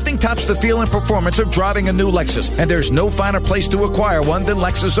here. Nothing tops the feel and performance of driving a new Lexus. And there's no finer place to acquire one than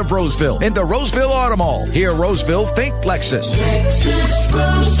Lexus of Roseville. In the Roseville Auto Mall. Here, Roseville, think Lexus. Lexus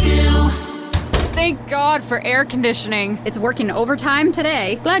Roseville. Thank God for air conditioning. It's working overtime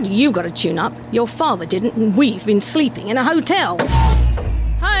today. Glad you got a tune-up. Your father didn't, and we've been sleeping in a hotel.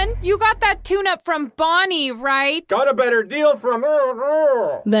 Hun, you got that tune-up from Bonnie, right? Got a better deal from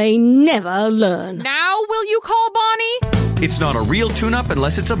her. They never learn. Now will you call Bonnie? It's not a real tune-up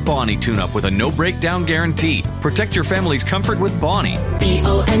unless it's a Bonnie tune-up with a no-breakdown guarantee. Protect your family's comfort with Bonnie.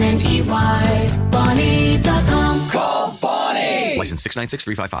 Boney. Bonnie.com. Call Bonnie. License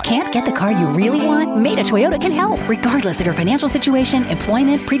 696-355. Can't get the car you really want? Maida Toyota can help. Regardless of your financial situation,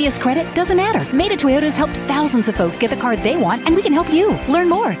 employment, previous credit, doesn't matter. Maida Toyota has helped thousands of folks get the car they want, and we can help you. Learn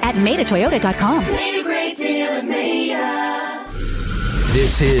more at MaidaToyota.com. Made a great deal at Maida.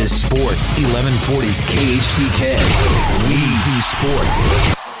 This is Sports 1140 KHTK. We do sports.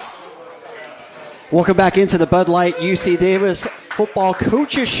 Welcome back into the Bud Light UC Davis Football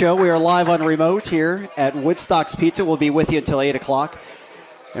Coaches Show. We are live on remote here at Woodstock's Pizza. We'll be with you until 8 o'clock.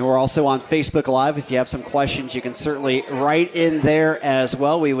 And we're also on Facebook Live. If you have some questions, you can certainly write in there as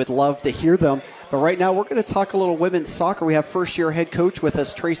well. We would love to hear them. But right now, we're going to talk a little women's soccer. We have first-year head coach with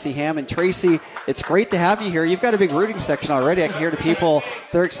us, Tracy Ham. And Tracy, it's great to have you here. You've got a big rooting section already. I can hear the people.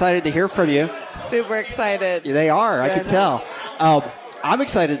 They're excited to hear from you. Super excited. They are. I can tell. I'm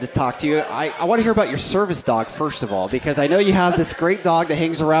excited to talk to you. I want to hear about your service dog, first of all, because I know you have this great dog that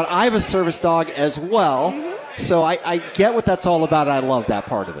hangs around. I have a service dog as well. So I get what that's all about. I love that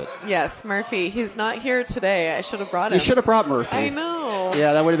part of it. Yes, Murphy. He's not here today. I should have brought him. You should have brought Murphy. I know.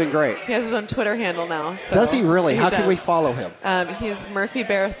 Yeah, that would have been great. He has his own Twitter handle now. So does he really? How does. can we follow him? He's Murphy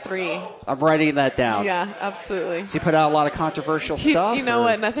Bear 3. I'm writing that down. Yeah, absolutely. Does he put out a lot of controversial stuff? You know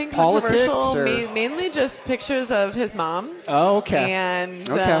what? Nothing controversial. Mainly just pictures of his mom. Oh, okay. And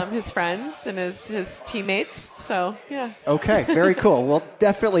his friends and his teammates. So, yeah. Okay, very cool. We'll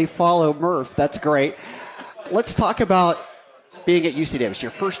definitely follow Murph. That's great. Let's talk about being at UC Davis,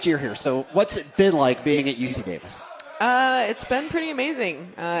 your first year here. So what's it been like being at UC Davis? It's been pretty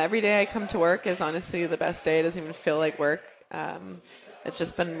amazing. Every day I come to work is honestly the best day. It doesn't even feel like work. It's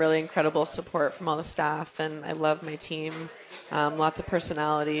just been really incredible support from all the staff, and I love my team. Lots of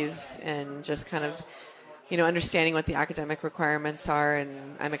personalities, and just kind of, understanding what the academic requirements are.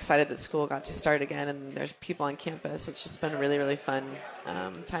 And I'm excited that school got to start again, and there's people on campus. It's just been a really, really fun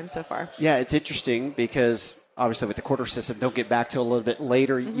time so far. Yeah, it's interesting because obviously with the quarter system, don't get back to a little bit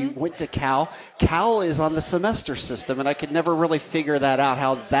later. You went to Cal. Cal is on the semester system, and I could never really figure that out,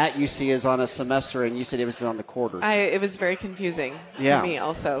 how that UC is on a semester and UC Davis is on the quarter. It was very confusing for me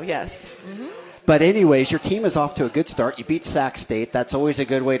also, yes. But anyways, your team is off to a good start. You beat Sac State. That's always a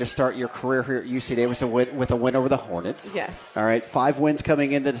good way to start your career here at UC Davis with a win over the Hornets. Yes. All right, 5 wins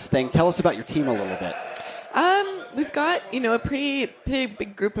coming into this thing. Tell us about your team a little bit. We've got, a pretty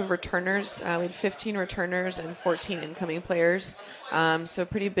big group of returners. We had 15 returners and 14 incoming players. So a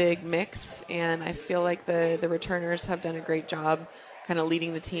pretty big mix. And I feel like the returners have done a great job kind of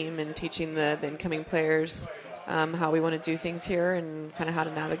leading the team and teaching the incoming players how we want to do things here and kind of how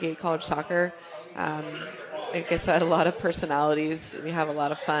to navigate college soccer. Like I said, a lot of personalities. We have a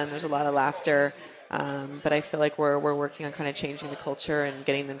lot of fun. There's a lot of laughter. But I feel like we're working on kind of changing the culture and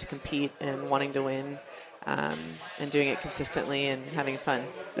getting them to compete and wanting to win. And doing it consistently and having fun.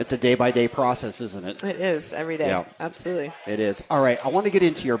 It's a day-by-day process, isn't it? It is, every day. Yeah. Absolutely. It is. All right, I want to get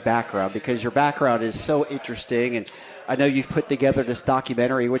into your background because your background is so interesting, and I know you've put together this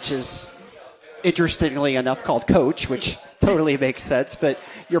documentary, which is, interestingly enough, called Coach, which totally makes sense, but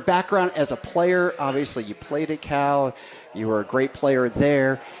your background as a player, obviously you played at Cal, you were a great player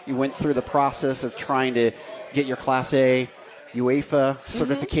there, you went through the process of trying to get your Class A UEFA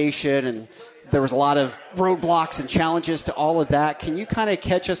certification, and there was a lot of roadblocks and challenges to all of that. Can you kind of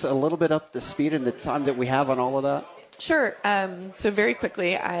catch us a little bit up to speed in the time that we have on all of that? Sure. So very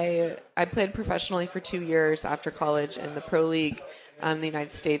quickly, I played professionally for 2 years after college, and the pro league in the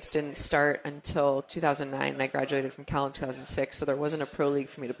United States didn't start until 2009, and I graduated from Cal in 2006, so there wasn't a pro league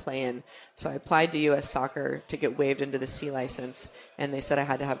for me to play in. So I applied to U.S. Soccer to get waived into the C license, and they said I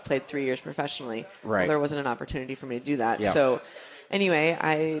had to have played 3 years professionally. Right. Well, there wasn't an opportunity for me to do that. Yeah. So anyway,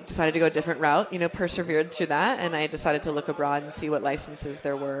 I decided to go a different route, persevered through that, and I decided to look abroad and see what licenses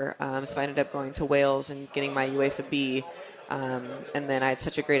there were. So I ended up going to Wales and getting my UEFA B. And then I had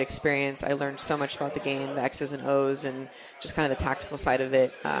such a great experience. I learned so much about the game, the X's and O's, and just kind of the tactical side of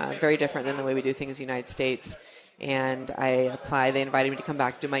it. Very different than the way we do things in the United States. And I applied. They invited me to come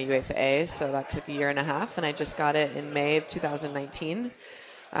back to do my UEFA A, so that took a year and a half, and I just got it in May of 2019.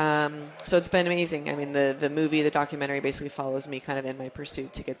 So it's been amazing. I mean, the documentary basically follows me kind of in my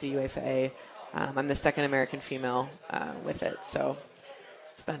pursuit to get the UEFA A. I'm the second American female with it, so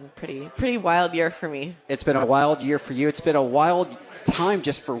it's been pretty wild year for me. It's been a wild year for you. It's been a wild time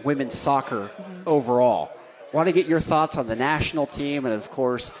just for women's soccer overall. Want to get your thoughts on the national team and, of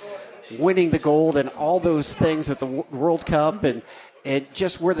course, winning the gold and all those things with the World Cup and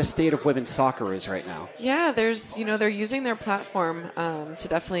just where the state of women's soccer is right now. Yeah, they're using their platform to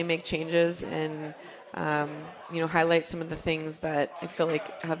definitely make changes and highlight some of the things that I feel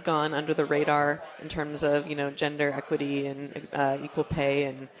like have gone under the radar in terms of gender equity and equal pay.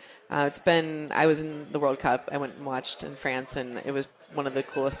 And I was in the World Cup. I went and watched in France, and it was one of the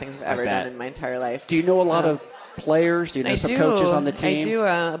coolest things I've ever done in my entire life. Do you know a lot of players? Do you know some coaches on the team? I do.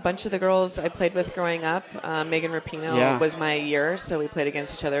 A bunch of the girls I played with growing up. Megan Rapinoe was my year, so we played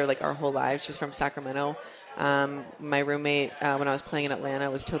against each other like our whole lives. She's from Sacramento. My roommate when I was playing in Atlanta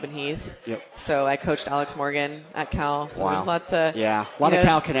was Tobin Heath. Yep. So I coached Alex Morgan at Cal. So there's lots of a lot of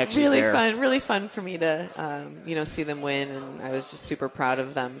Cal connections really there. Really fun for me to see them win, and I was just super proud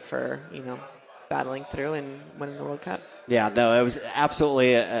of them for battling through and winning the World Cup. Yeah, no, it was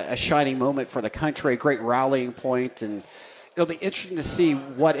absolutely a shining moment for the country, a great rallying point, and it'll be interesting to see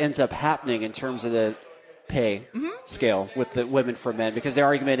what ends up happening in terms of the pay scale with the women for men, because the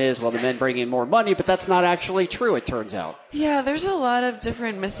argument is, well, the men bring in more money, but that's not actually true, it turns out. Yeah, there's a lot of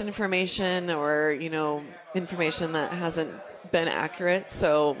different misinformation or, information that hasn't been accurate,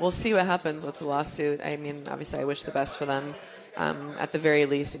 so we'll see what happens with the lawsuit. I mean, obviously I wish the best for them. At the very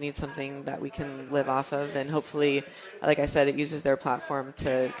least, it needs something that we can live off of, and hopefully, like I said, it uses their platform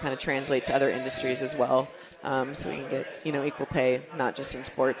to kind of translate to other industries as well, so we can get equal pay, not just in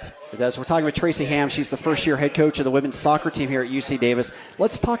sports. It does. We're talking with Tracy Ham. She's the first-year head coach of the women's soccer team here at UC Davis.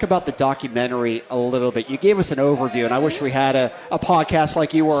 Let's talk about the documentary a little bit. You gave us an overview, and I wish we had a podcast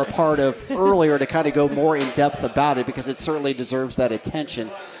like you were a part of earlier to kind of go more in depth about it, because it certainly deserves that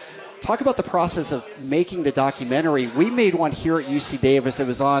attention. Talk about the process of making the documentary. We made one here at UC Davis. It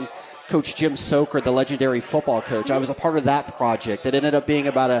was on Coach Jim Soker, the legendary football coach. I was a part of that project. It ended up being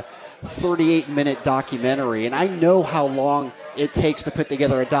about a 38-minute documentary, and I know how long it takes to put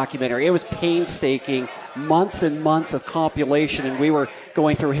together a documentary. It was painstaking, months and months of compilation, and we were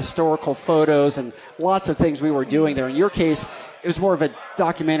going through historical photos and lots of things we were doing there. In your case, it was more of a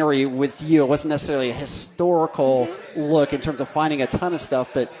documentary with you. It wasn't necessarily a historical look in terms of finding a ton of stuff,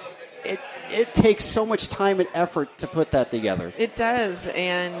 but it takes so much time and effort to put that together. It does,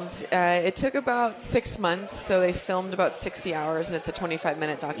 and it took about 6 months, so they filmed about 60 hours, and it's a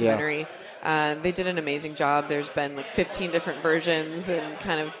 25-minute documentary. Yeah. They did an amazing job. There's been like 15 different versions, and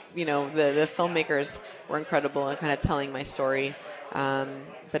kind of, the filmmakers were incredible in kind of telling my story.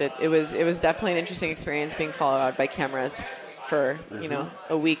 But it was definitely an interesting experience being followed by cameras for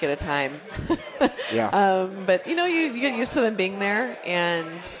a week at a time. Yeah. But you get used to them being there,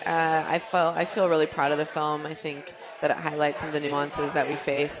 and I feel really proud of the film. I think that it highlights some of the nuances that we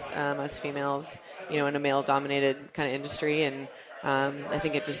face as females, in a male-dominated kind of industry, and I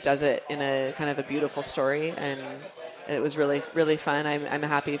think it just does it in a kind of a beautiful story, and it was really, really fun. I'm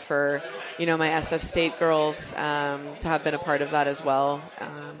happy for my SF State girls to have been a part of that as well.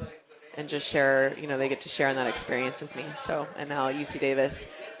 And just share, they get to share in that experience with me. So, and now UC Davis,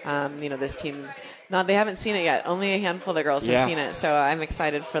 this team, they haven't seen it yet. Only a handful of the girls have seen it. So I'm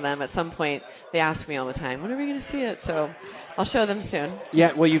excited for them. At some point, they ask me all the time, when are we going to see it? So I'll show them soon.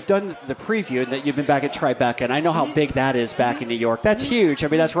 Yeah, well, you've done the preview, and that you've been back at Tribeca, and I know how big that is back in New York. That's huge. I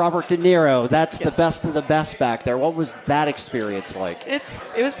mean, that's Robert De Niro. That's the best of the best back there. What was that experience like? It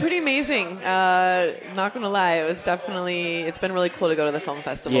was pretty amazing. Not going to lie, it's been really cool to go to the film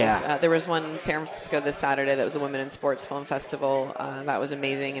festivals. Yeah. There was one in San Francisco this Saturday that was a Women in Sports Film Festival. That was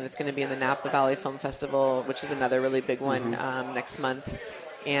amazing, and it's going to be in the Napa Valley Film Festival, which is another really big one next month.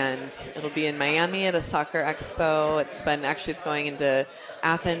 And it'll be in Miami at a soccer expo. It's going into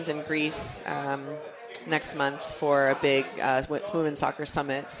Athens and Greece next month for a big women's soccer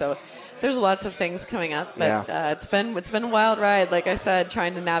summit. So there's lots of things coming up, but it's been a wild ride. Like I said,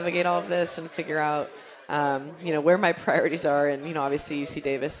 trying to navigate all of this and figure out where my priorities are. And obviously UC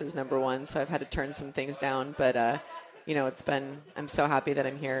Davis is number one, so I've had to turn some things down. But I'm so happy that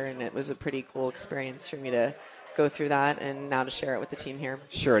I'm here, and it was a pretty cool experience for me to go through that and now to share it with the team here.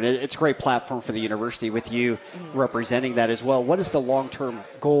 Sure, and it's a great platform for the university with you representing that as well. What is the long-term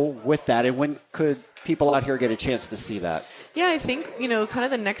goal with that, and when could people out here get a chance to see that? Yeah, I think, kind of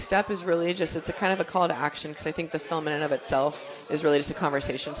the next step is really just, it's a kind of a call to action, because I think the film in and of itself is really just a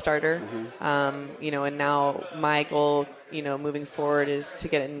conversation starter. And now my goal, moving forward is to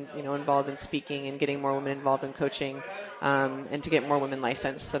get involved in speaking and getting more women involved in coaching, and to get more women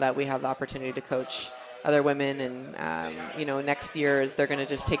licensed so that we have the opportunity to coach other women. And next year they're going to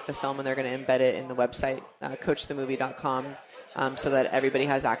just take the film and they're going to embed it in the website, coachthemovie.com, so that everybody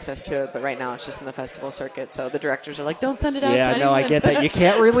has access to it. But right now it's just in the festival circuit, so the directors are like, don't send it out to anyone. No, I get that. You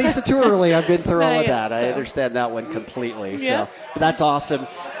can't release it too early. I've been through all of that. I so. understand that one completely. Yeah. So but that's awesome.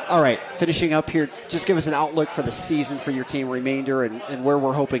 All right, finishing up here, just give us an outlook for the season for your team remainder and where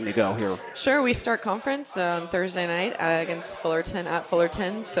we're hoping to go here. Sure, we start conference on Thursday night against Fullerton at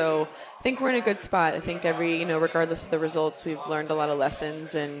Fullerton, so I think we're in a good spot. I think regardless of the results, we've learned a lot of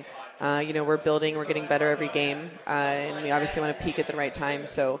lessons, and we're building, we're getting better every game, and we obviously want to peak at the right time.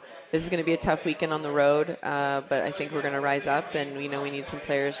 So this is going to be a tough weekend on the road, but I think we're going to rise up, and we need some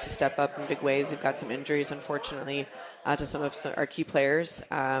players to step up in big ways. We've got some injuries, unfortunately, to some of our key players,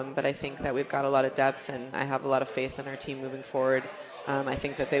 but I think that we've got a lot of depth, and I have a lot of faith in our team moving forward. I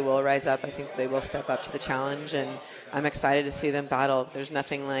think that they will rise up. I think they will step up to the challenge, and I'm excited to see them battle. There's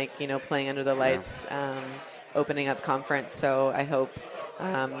nothing like playing under the lights, opening up conference. So I hope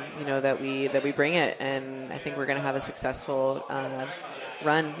that we bring it, and I think we're going to have a successful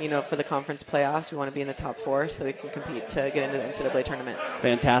run. For the conference playoffs, we want to be in the top 4 so we can compete to get into the NCAA tournament.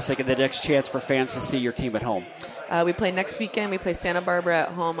 Fantastic, and the next chance for fans to see your team at home. We play next weekend. We play Santa Barbara at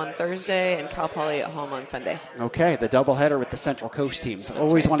home on Thursday and Cal Poly at home on Sunday. Okay, the doubleheader with the Central Coast teams.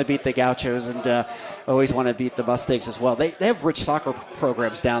 Always want to beat the Gauchos and always want to beat the Mustangs as well. They have rich soccer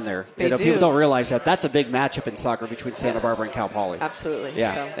programs down there. They do. People don't realize that. That's a big matchup in soccer between Santa Barbara and Cal Poly. Absolutely.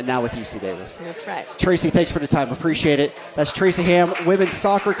 Yeah, so. And now with UC Davis. That's right. Tracy, thanks for the time. Appreciate it. That's Tracy Ham, women's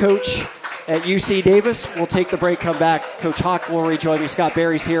soccer coach at UC Davis. We'll take the break, come back. Coach Hawk will rejoin me. Scott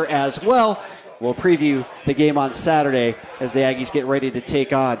Barry's here as well. We'll preview the game on Saturday as the Aggies get ready to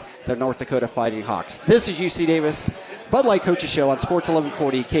take on the North Dakota Fighting Hawks. This is UC Davis Bud Light Coaches Show on Sports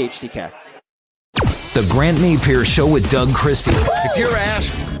 1140 KHTK. The Grant Napier Show with Doug Christie. If you're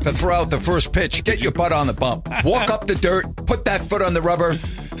asked to throw out the first pitch, get your butt on the bump. Walk up the dirt, put that foot on the rubber,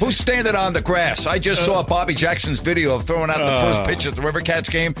 Who's standing on the grass? I just saw Bobby Jackson's video of throwing out the first pitch at the River Cats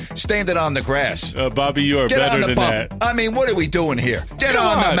game, standing on the grass. Bobby, you are Get better on the than bump. that. I mean, what are we doing here? Get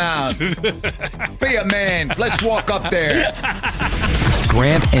on the mound. Be a man. Let's walk up there.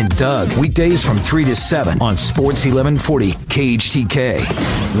 Grant and Doug, weekdays from 3 to 7 on Sports 1140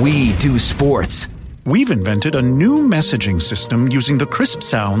 KHTK. We do sports. We've invented a new messaging system using the crisp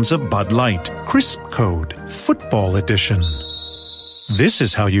sounds of Bud Light. Crisp Code, Football Edition. This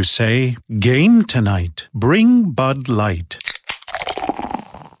is how you say, game tonight. Bring Bud Light.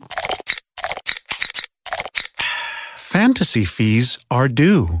 Fantasy fees are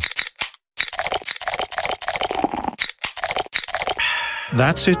due.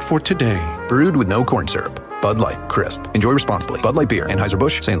 That's it for today. Brewed with no corn syrup. Bud Light, crisp. Enjoy responsibly. Bud Light Beer,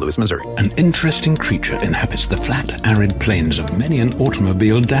 Anheuser-Busch, St. Louis, Missouri. An interesting creature inhabits the flat, arid plains of many an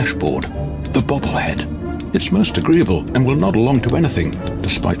automobile dashboard. The bobblehead. It's most agreeable and will nod along to anything,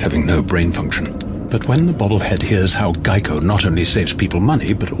 despite having no brain function. But when the bobblehead hears how Geico not only saves people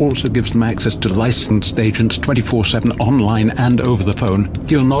money, but also gives them access to licensed agents 24/7 online and over the phone,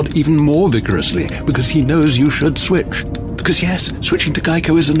 he'll nod even more vigorously because he knows you should switch. Because yes, switching to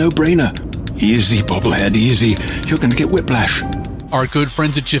Geico is a no-brainer. Easy, bobblehead, easy. You're going to get whiplash. Our good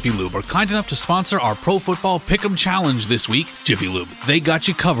friends at Jiffy Lube are kind enough to sponsor our Pro Football Pick'em Challenge this week. Jiffy Lube, they got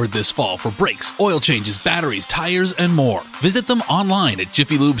you covered this fall for brakes, oil changes, batteries, tires, and more. Visit them online at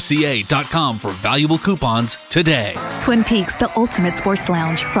jiffylubeca.com for valuable coupons today. Twin Peaks, the ultimate sports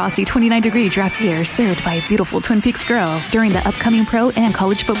lounge. Frosty 29-degree draft beer served by a beautiful Twin Peaks girl during the upcoming pro and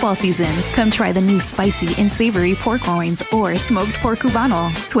college football season. Come try the new spicy and savory pork loins or smoked pork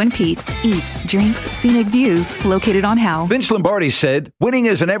cubano. Twin Peaks, eats, drinks, scenic views. Located on Howe. Vince Lombardi said, winning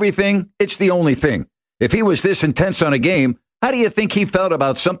isn't everything, it's the only thing. If he was this intense on a game, how do you think he felt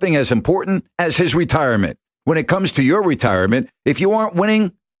about something as important as his retirement? When it comes to your retirement, if you aren't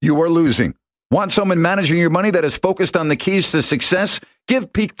winning, you are losing. Want someone managing your money that is focused on the keys to success?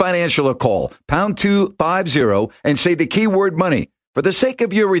 Give Peak Financial a call, pound 250, and say the keyword money. For the sake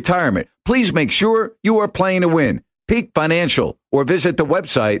of your retirement, please make sure you are playing to win. Peak Financial, or visit the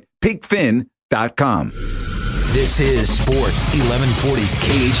website peakfin.com. This is Sports 1140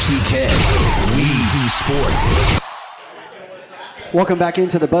 KHTK. We do sports. Welcome back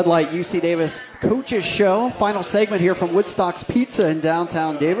into the Bud Light UC Davis Coaches Show. Final segment here from Woodstock's Pizza in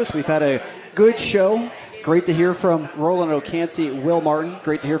downtown Davis. We've had a good show. Great to hear from Roland O'Canty, Will Martin.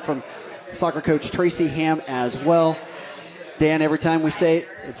 Great to hear from soccer coach Tracy Ham as well. Dan, every time we say it,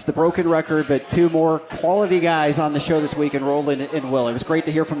 it's the broken record, but two more quality guys on the show this week, and Roland and Will. It was great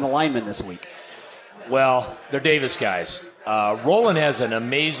to hear from the linemen this week. Well, they're Davis guys. Roland has an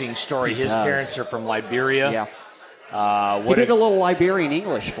amazing story. His parents are from Liberia. Yeah. He did a little Liberian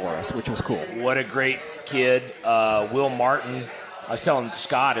English for us, which was cool. What a great kid. Will Martin, I was telling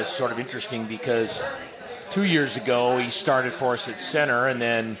Scott, is sort of interesting because 2 years ago he started for us at center, and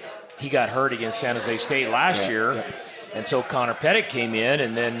then he got hurt against San Jose State last year. Yeah. And so Connor Pettit came in,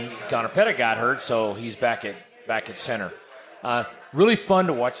 and then Connor Pettit got hurt, so he's back at center. Really fun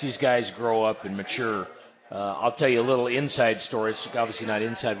to watch these guys grow up and mature. I'll tell you a little inside story. It's obviously not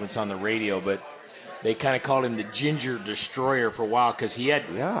inside when it's on the radio, but they kind of called him the Ginger Destroyer for a while because he had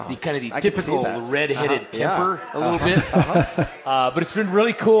the typical red-headed temper a little bit. But it's been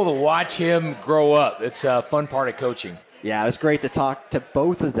really cool to watch him grow up. It's a fun part of coaching. Yeah, it's great to talk to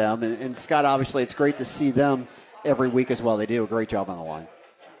both of them. And Scott, obviously, it's great to see them every week as well. They do a great job on the line.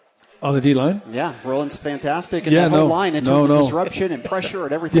 On the D-line? Yeah, Roland's fantastic. And that whole line in terms of disruption and pressure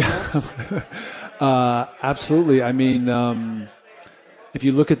and everything else. Absolutely. I mean, if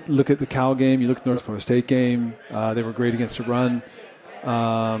you look at the Cal game, you look at the North Dakota State game, they were great against the run.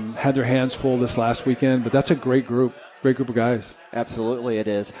 Had their hands full this last weekend, but that's a great group of guys. Absolutely it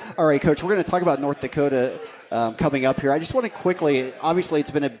is. All right, Coach, we're going to talk about North Dakota coming up here. I just want to quickly, obviously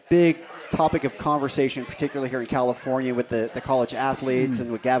it's been a big topic of conversation, particularly here in California with the college athletes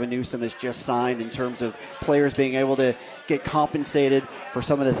and what Gavin Newsom has just signed in terms of players being able to get compensated for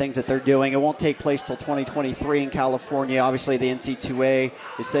some of the things that they're doing. It won't take place till 2023 in California. Obviously, the NC2A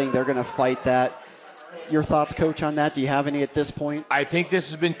is saying they're going to fight that. Your thoughts, Coach, on that? Do you have any at this point? I think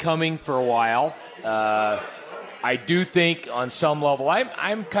this has been coming for a while. I do think on some level,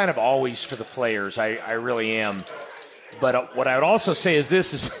 I'm kind of always for the players. I really am. But what I would also say is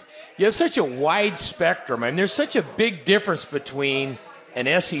this is you have such a wide spectrum, and there's such a big difference between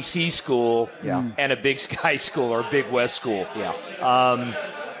an SEC school and a Big Sky school or a Big West school.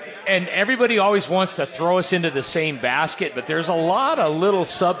 And everybody always wants to throw us into the same basket, but there's a lot of little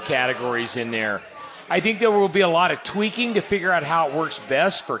subcategories in there. I think there will be a lot of tweaking to figure out how it works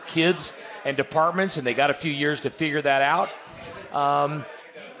best for kids and departments, and they got a few years to figure that out.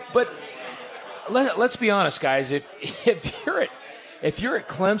 But let's be honest, guys. If you're at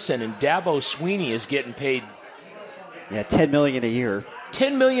Clemson and Dabo Sweeney is getting paid, $10 million a year,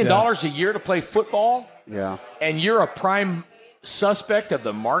 $10 million a year to play football, and you're a prime suspect of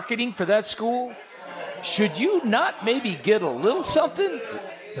the marketing for that school, should you not maybe get a little something?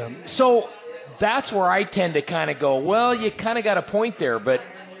 So that's where I tend to kind of go, well, you kind of got a point there, but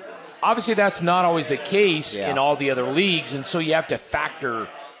obviously that's not always the case in all the other leagues, and so you have to factor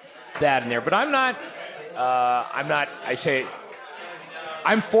that in there. But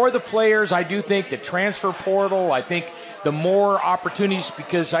I'm for the players. I do think the transfer portal, I think the more opportunities,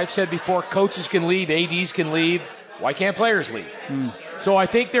 because I've said before, coaches can leave, ADs can leave. Why can't players leave? So I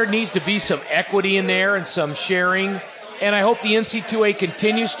think there needs to be some equity in there and some sharing. And I hope the NC2A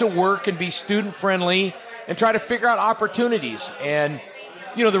continues to work and be student-friendly and try to figure out opportunities. And,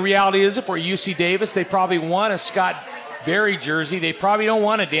 the reality is if we're UC Davis, they probably want a Scott Berry jersey. They probably don't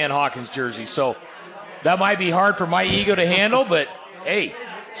want a Dan Hawkins jersey. So that might be hard for my ego to handle, but, hey,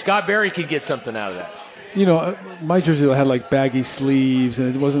 Scott Berry can get something out of that. My jersey had like baggy sleeves,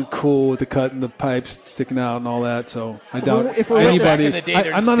 and it wasn't cool with the cut and the pipes sticking out and all that. So I doubt anybody.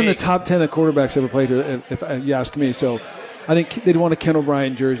 I'm not in the top 10 of quarterbacks ever played here, if you ask me. So I think they'd want a Ken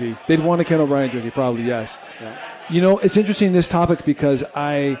O'Brien jersey. Probably, yes. Yeah. It's interesting, this topic, because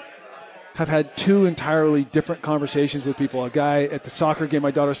I have had two entirely different conversations with people. A guy at the soccer game,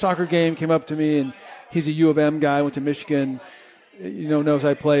 my daughter's soccer game, came up to me, and he's a U of M guy, went to Michigan. Knows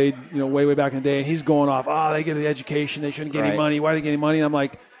I played, way back in the day, and he's going off, they get an education, they shouldn't get any money. Why do they get any money? And I'm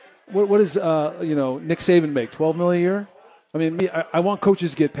like, what does, Nick Saban make, $12 million a year? I mean, I want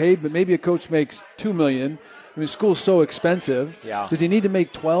coaches to get paid, but maybe a coach makes $2 million. I mean, school's so expensive. Yeah. Does he need to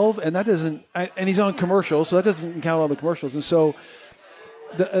make 12? And that doesn't, and he's on commercials, so that doesn't count all the commercials. And so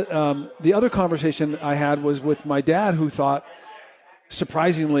the other conversation I had was with my dad, who thought,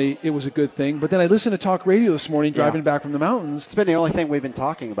 surprisingly, it was a good thing. But then I listened to talk radio this morning driving back from the mountains. It's been the only thing we've been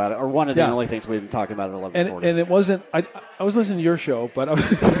talking about, or one of the only things we've been talking about at 11:40. And it wasn't, I was listening to your show, but I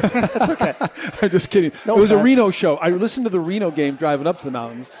was that's okay. I'm just kidding. No, it was a Reno show. I listened to the Reno game driving up to the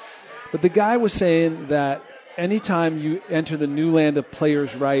mountains. But the guy was saying that anytime you enter the new land of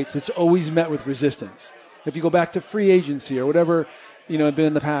players' rights, it's always met with resistance. If you go back to free agency or whatever, had been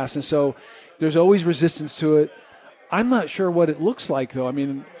in the past. And so there's always resistance to it. I'm not sure what it looks like, though. I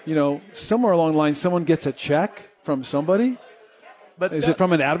mean, somewhere along the line, someone gets a check from somebody. But is it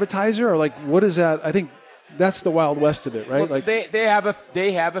from an advertiser, or like, what is that? I think that's the Wild West of it, right? Well,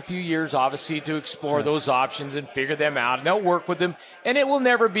 they have a few years, obviously, to explore those options and figure them out, and they'll work with them. And it will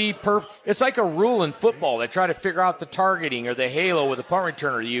never be perfect. It's like a rule in football. They try to figure out the targeting or the halo with the punt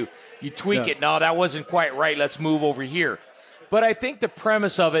returner. You tweak it. No, that wasn't quite right. Let's move over here. But I think the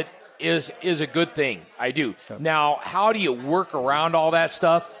premise of it is a good thing. I do. Now, how do you work around all that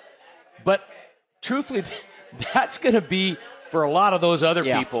stuff? But truthfully, that's going to be for a lot of those other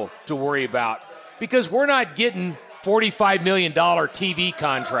people to worry about, because we're not getting $45 million TV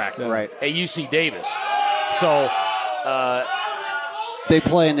contract at UC Davis. So they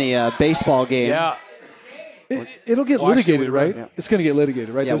play in the baseball game. Yeah. It'll get litigated, right? Yeah. It's going to get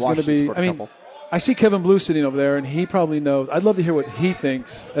litigated, right? Yeah, There's going to be. I mean, I see Kevin Blue sitting over there, and he probably knows. I'd love to hear what he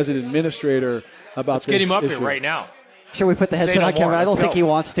thinks as an administrator about Let's this. Let's get him up issue. here right now. Should we put the headset on, Kevin? I don't think he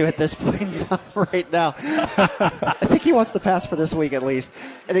wants to at this point in time right now. I think he wants to pass for this week at least.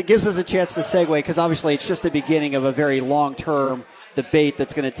 And it gives us a chance to segue, because obviously it's just the beginning of a very long-term debate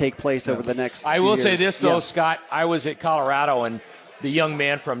that's going to take place over the next I few will years. say this, though, Scott. I was at Colorado, and the young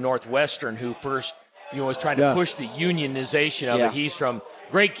man from Northwestern who first was trying to push the unionization of it. He's from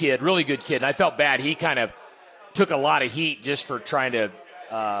great kid, really good kid. And I felt bad. He kind of took a lot of heat just for trying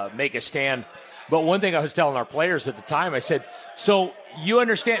to make a stand. But one thing I was telling our players at the time, I said, so you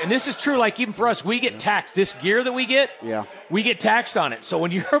understand, and this is true, like even for us, we get taxed. This gear that we get, we get taxed on it. So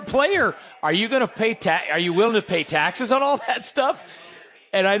when you're a player, are you going to pay are you willing to pay taxes on all that stuff?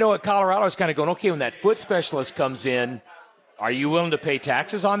 And I know at Colorado, I was kind of going, okay, when that foot specialist comes in, are you willing to pay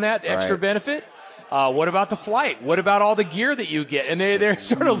taxes on that extra benefit? What about the flight? What about all the gear that you get? And they're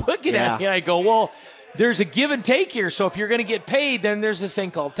sort of looking at me, and I go, well, there's a give and take here. So if you're going to get paid, then there's this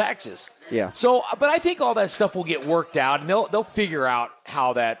thing called taxes. Yeah. So, but I think all that stuff will get worked out, and they'll figure out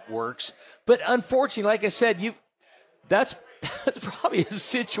how that works. But unfortunately, like I said, that's probably a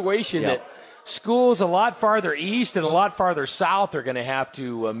situation that schools a lot farther east and a lot farther south are going to have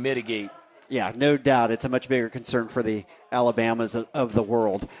to mitigate. Yeah, no doubt. It's a much bigger concern for the Alabamas of the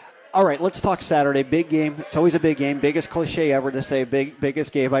world. All right, let's talk Saturday. Big game. It's always a big game. Biggest cliche ever to say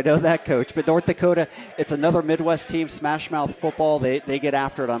biggest game. I know that, Coach. But North Dakota, it's another Midwest team, smash mouth football. They get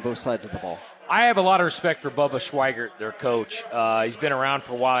after it on both sides of the ball. I have a lot of respect for Bubba Schweigert, their coach. He's been around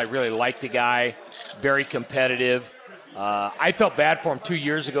for a while. I really like the guy. Very competitive. I felt bad for him 2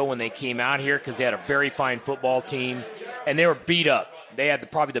 years ago when they came out here because they had a very fine football team, and they were beat up. They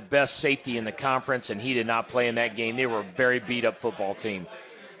had probably the best safety in the conference, and he did not play in that game. They were a very beat-up football team.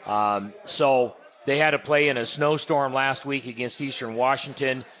 So they had to play in a snowstorm last week against Eastern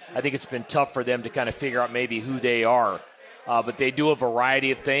Washington. I think it's been tough for them to kind of figure out maybe who they are. But they do a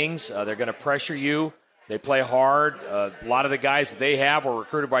variety of things. They're going to pressure you. They play hard. A lot of the guys that they have were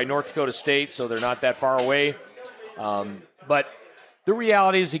recruited by North Dakota State, so they're not that far away. But the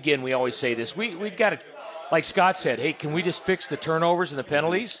reality is, again, we always say this. We've got to, like Scott said, hey, can we just fix the turnovers and the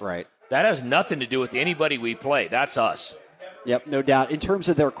penalties? Right. That has nothing to do with anybody we play. That's us. Yep, no doubt. In terms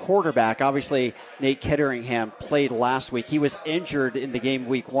of their quarterback, obviously Nate Ketteringham played last week. He was injured in the game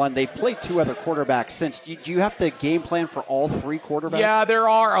week 1. They've played 2 other quarterbacks since. Do you have to game plan for all 3 quarterbacks? Yeah, there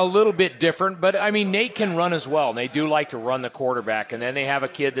are a little bit different, but I mean Nate can run as well. And they do like to run the quarterback, and then they have a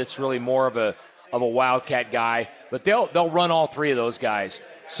kid that's really more of a wildcat guy. But they'll run all 3 of those guys.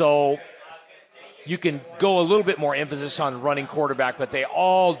 So you can go a little bit more emphasis on running quarterback, but they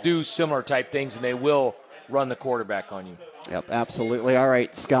all do similar type things, and they will run the quarterback on you. Yep, absolutely. All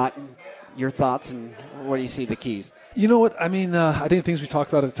right, Scott, your thoughts and what do you see the keys? You know what? I mean, I think things we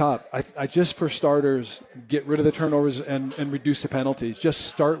talked about at the top. I just, for starters, get rid of the turnovers and reduce the penalties. Just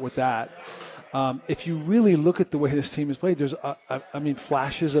start with that. If you really look at the way this team has played, there's,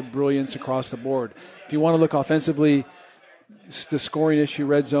 flashes of brilliance across the board. If you want to look offensively, the scoring issue,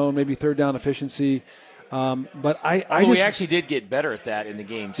 red zone, maybe third down efficiency. But we actually did get better at that in the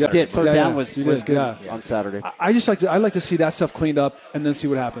game. Yeah, did. Third down was good on Saturday. I like to see that stuff cleaned up and then see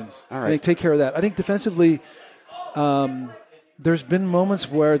what happens. All right. I think take care of that. I think defensively, there's been moments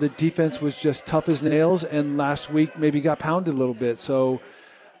where the defense was just tough as nails, and last week maybe got pounded a little bit. So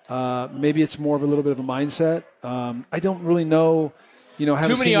maybe it's more of a little bit of a mindset. I don't really know. Too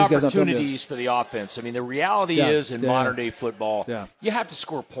many opportunities for the offense. I mean, the reality is in modern day football, you have to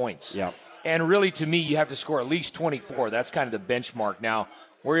score points. Yeah. And really, to me, you have to score at least 24. That's kind of the benchmark. Now,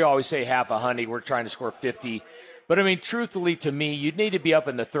 we always say half a 100. We're trying to score 50. But, I mean, truthfully, to me, you'd need to be up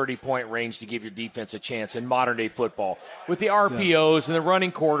in the 30-point range to give your defense a chance in modern-day football. With the RPOs and the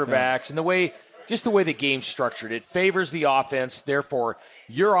running quarterbacks and the way the game's structured, it favors the offense. Therefore,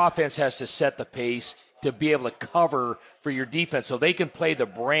 your offense has to set the pace to be able to cover for your defense so they can play the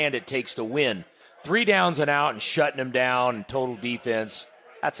brand it takes to win. 3 downs and out and shutting them down and total defense,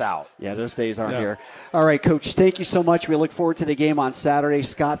 that's out. Yeah, those days aren't here. All right, Coach, thank you so much. We look forward to the game on Saturday.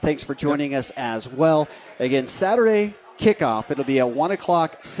 Scott, thanks for joining us as well. Again, Saturday kickoff. It'll be a 1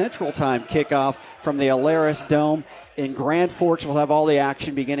 o'clock Central Time kickoff from the Alaris Dome in Grand Forks. We'll have all the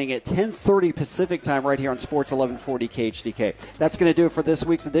action beginning at 10:30 Pacific Time right here on Sports 1140 KHTK. That's going to do it for this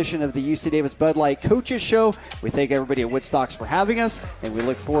week's edition of the UC Davis Bud Light Coaches Show. We thank everybody at Woodstocks for having us, and we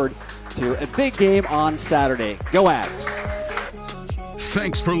look forward to a big game on Saturday. Go Ags!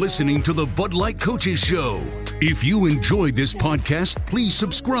 Thanks for listening to the Bud Light Coaches Show. If you enjoyed this podcast, please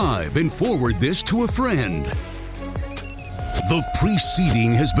subscribe and forward this to a friend. The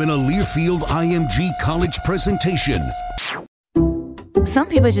preceding has been a Learfield IMG College presentation. Some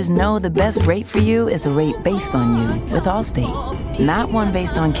people just know the best rate for you is a rate based on you with Allstate. Not one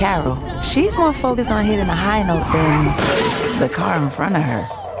based on Carol. She's more focused on hitting a high note than the car in front of her.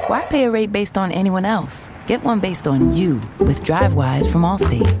 Why pay a rate based on anyone else? Get one based on you with DriveWise from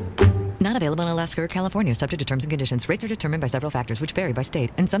Allstate. Not available in Alaska or California, subject to terms and conditions. Rates are determined by several factors, which vary by state.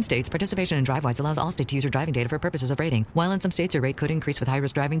 In some states, participation in DriveWise allows Allstate to use your driving data for purposes of rating. While in some states, your rate could increase with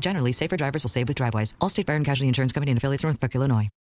high-risk driving. Generally, safer drivers will save with DriveWise. Allstate Fire and Casualty Insurance Company and affiliates, Northbrook, Illinois.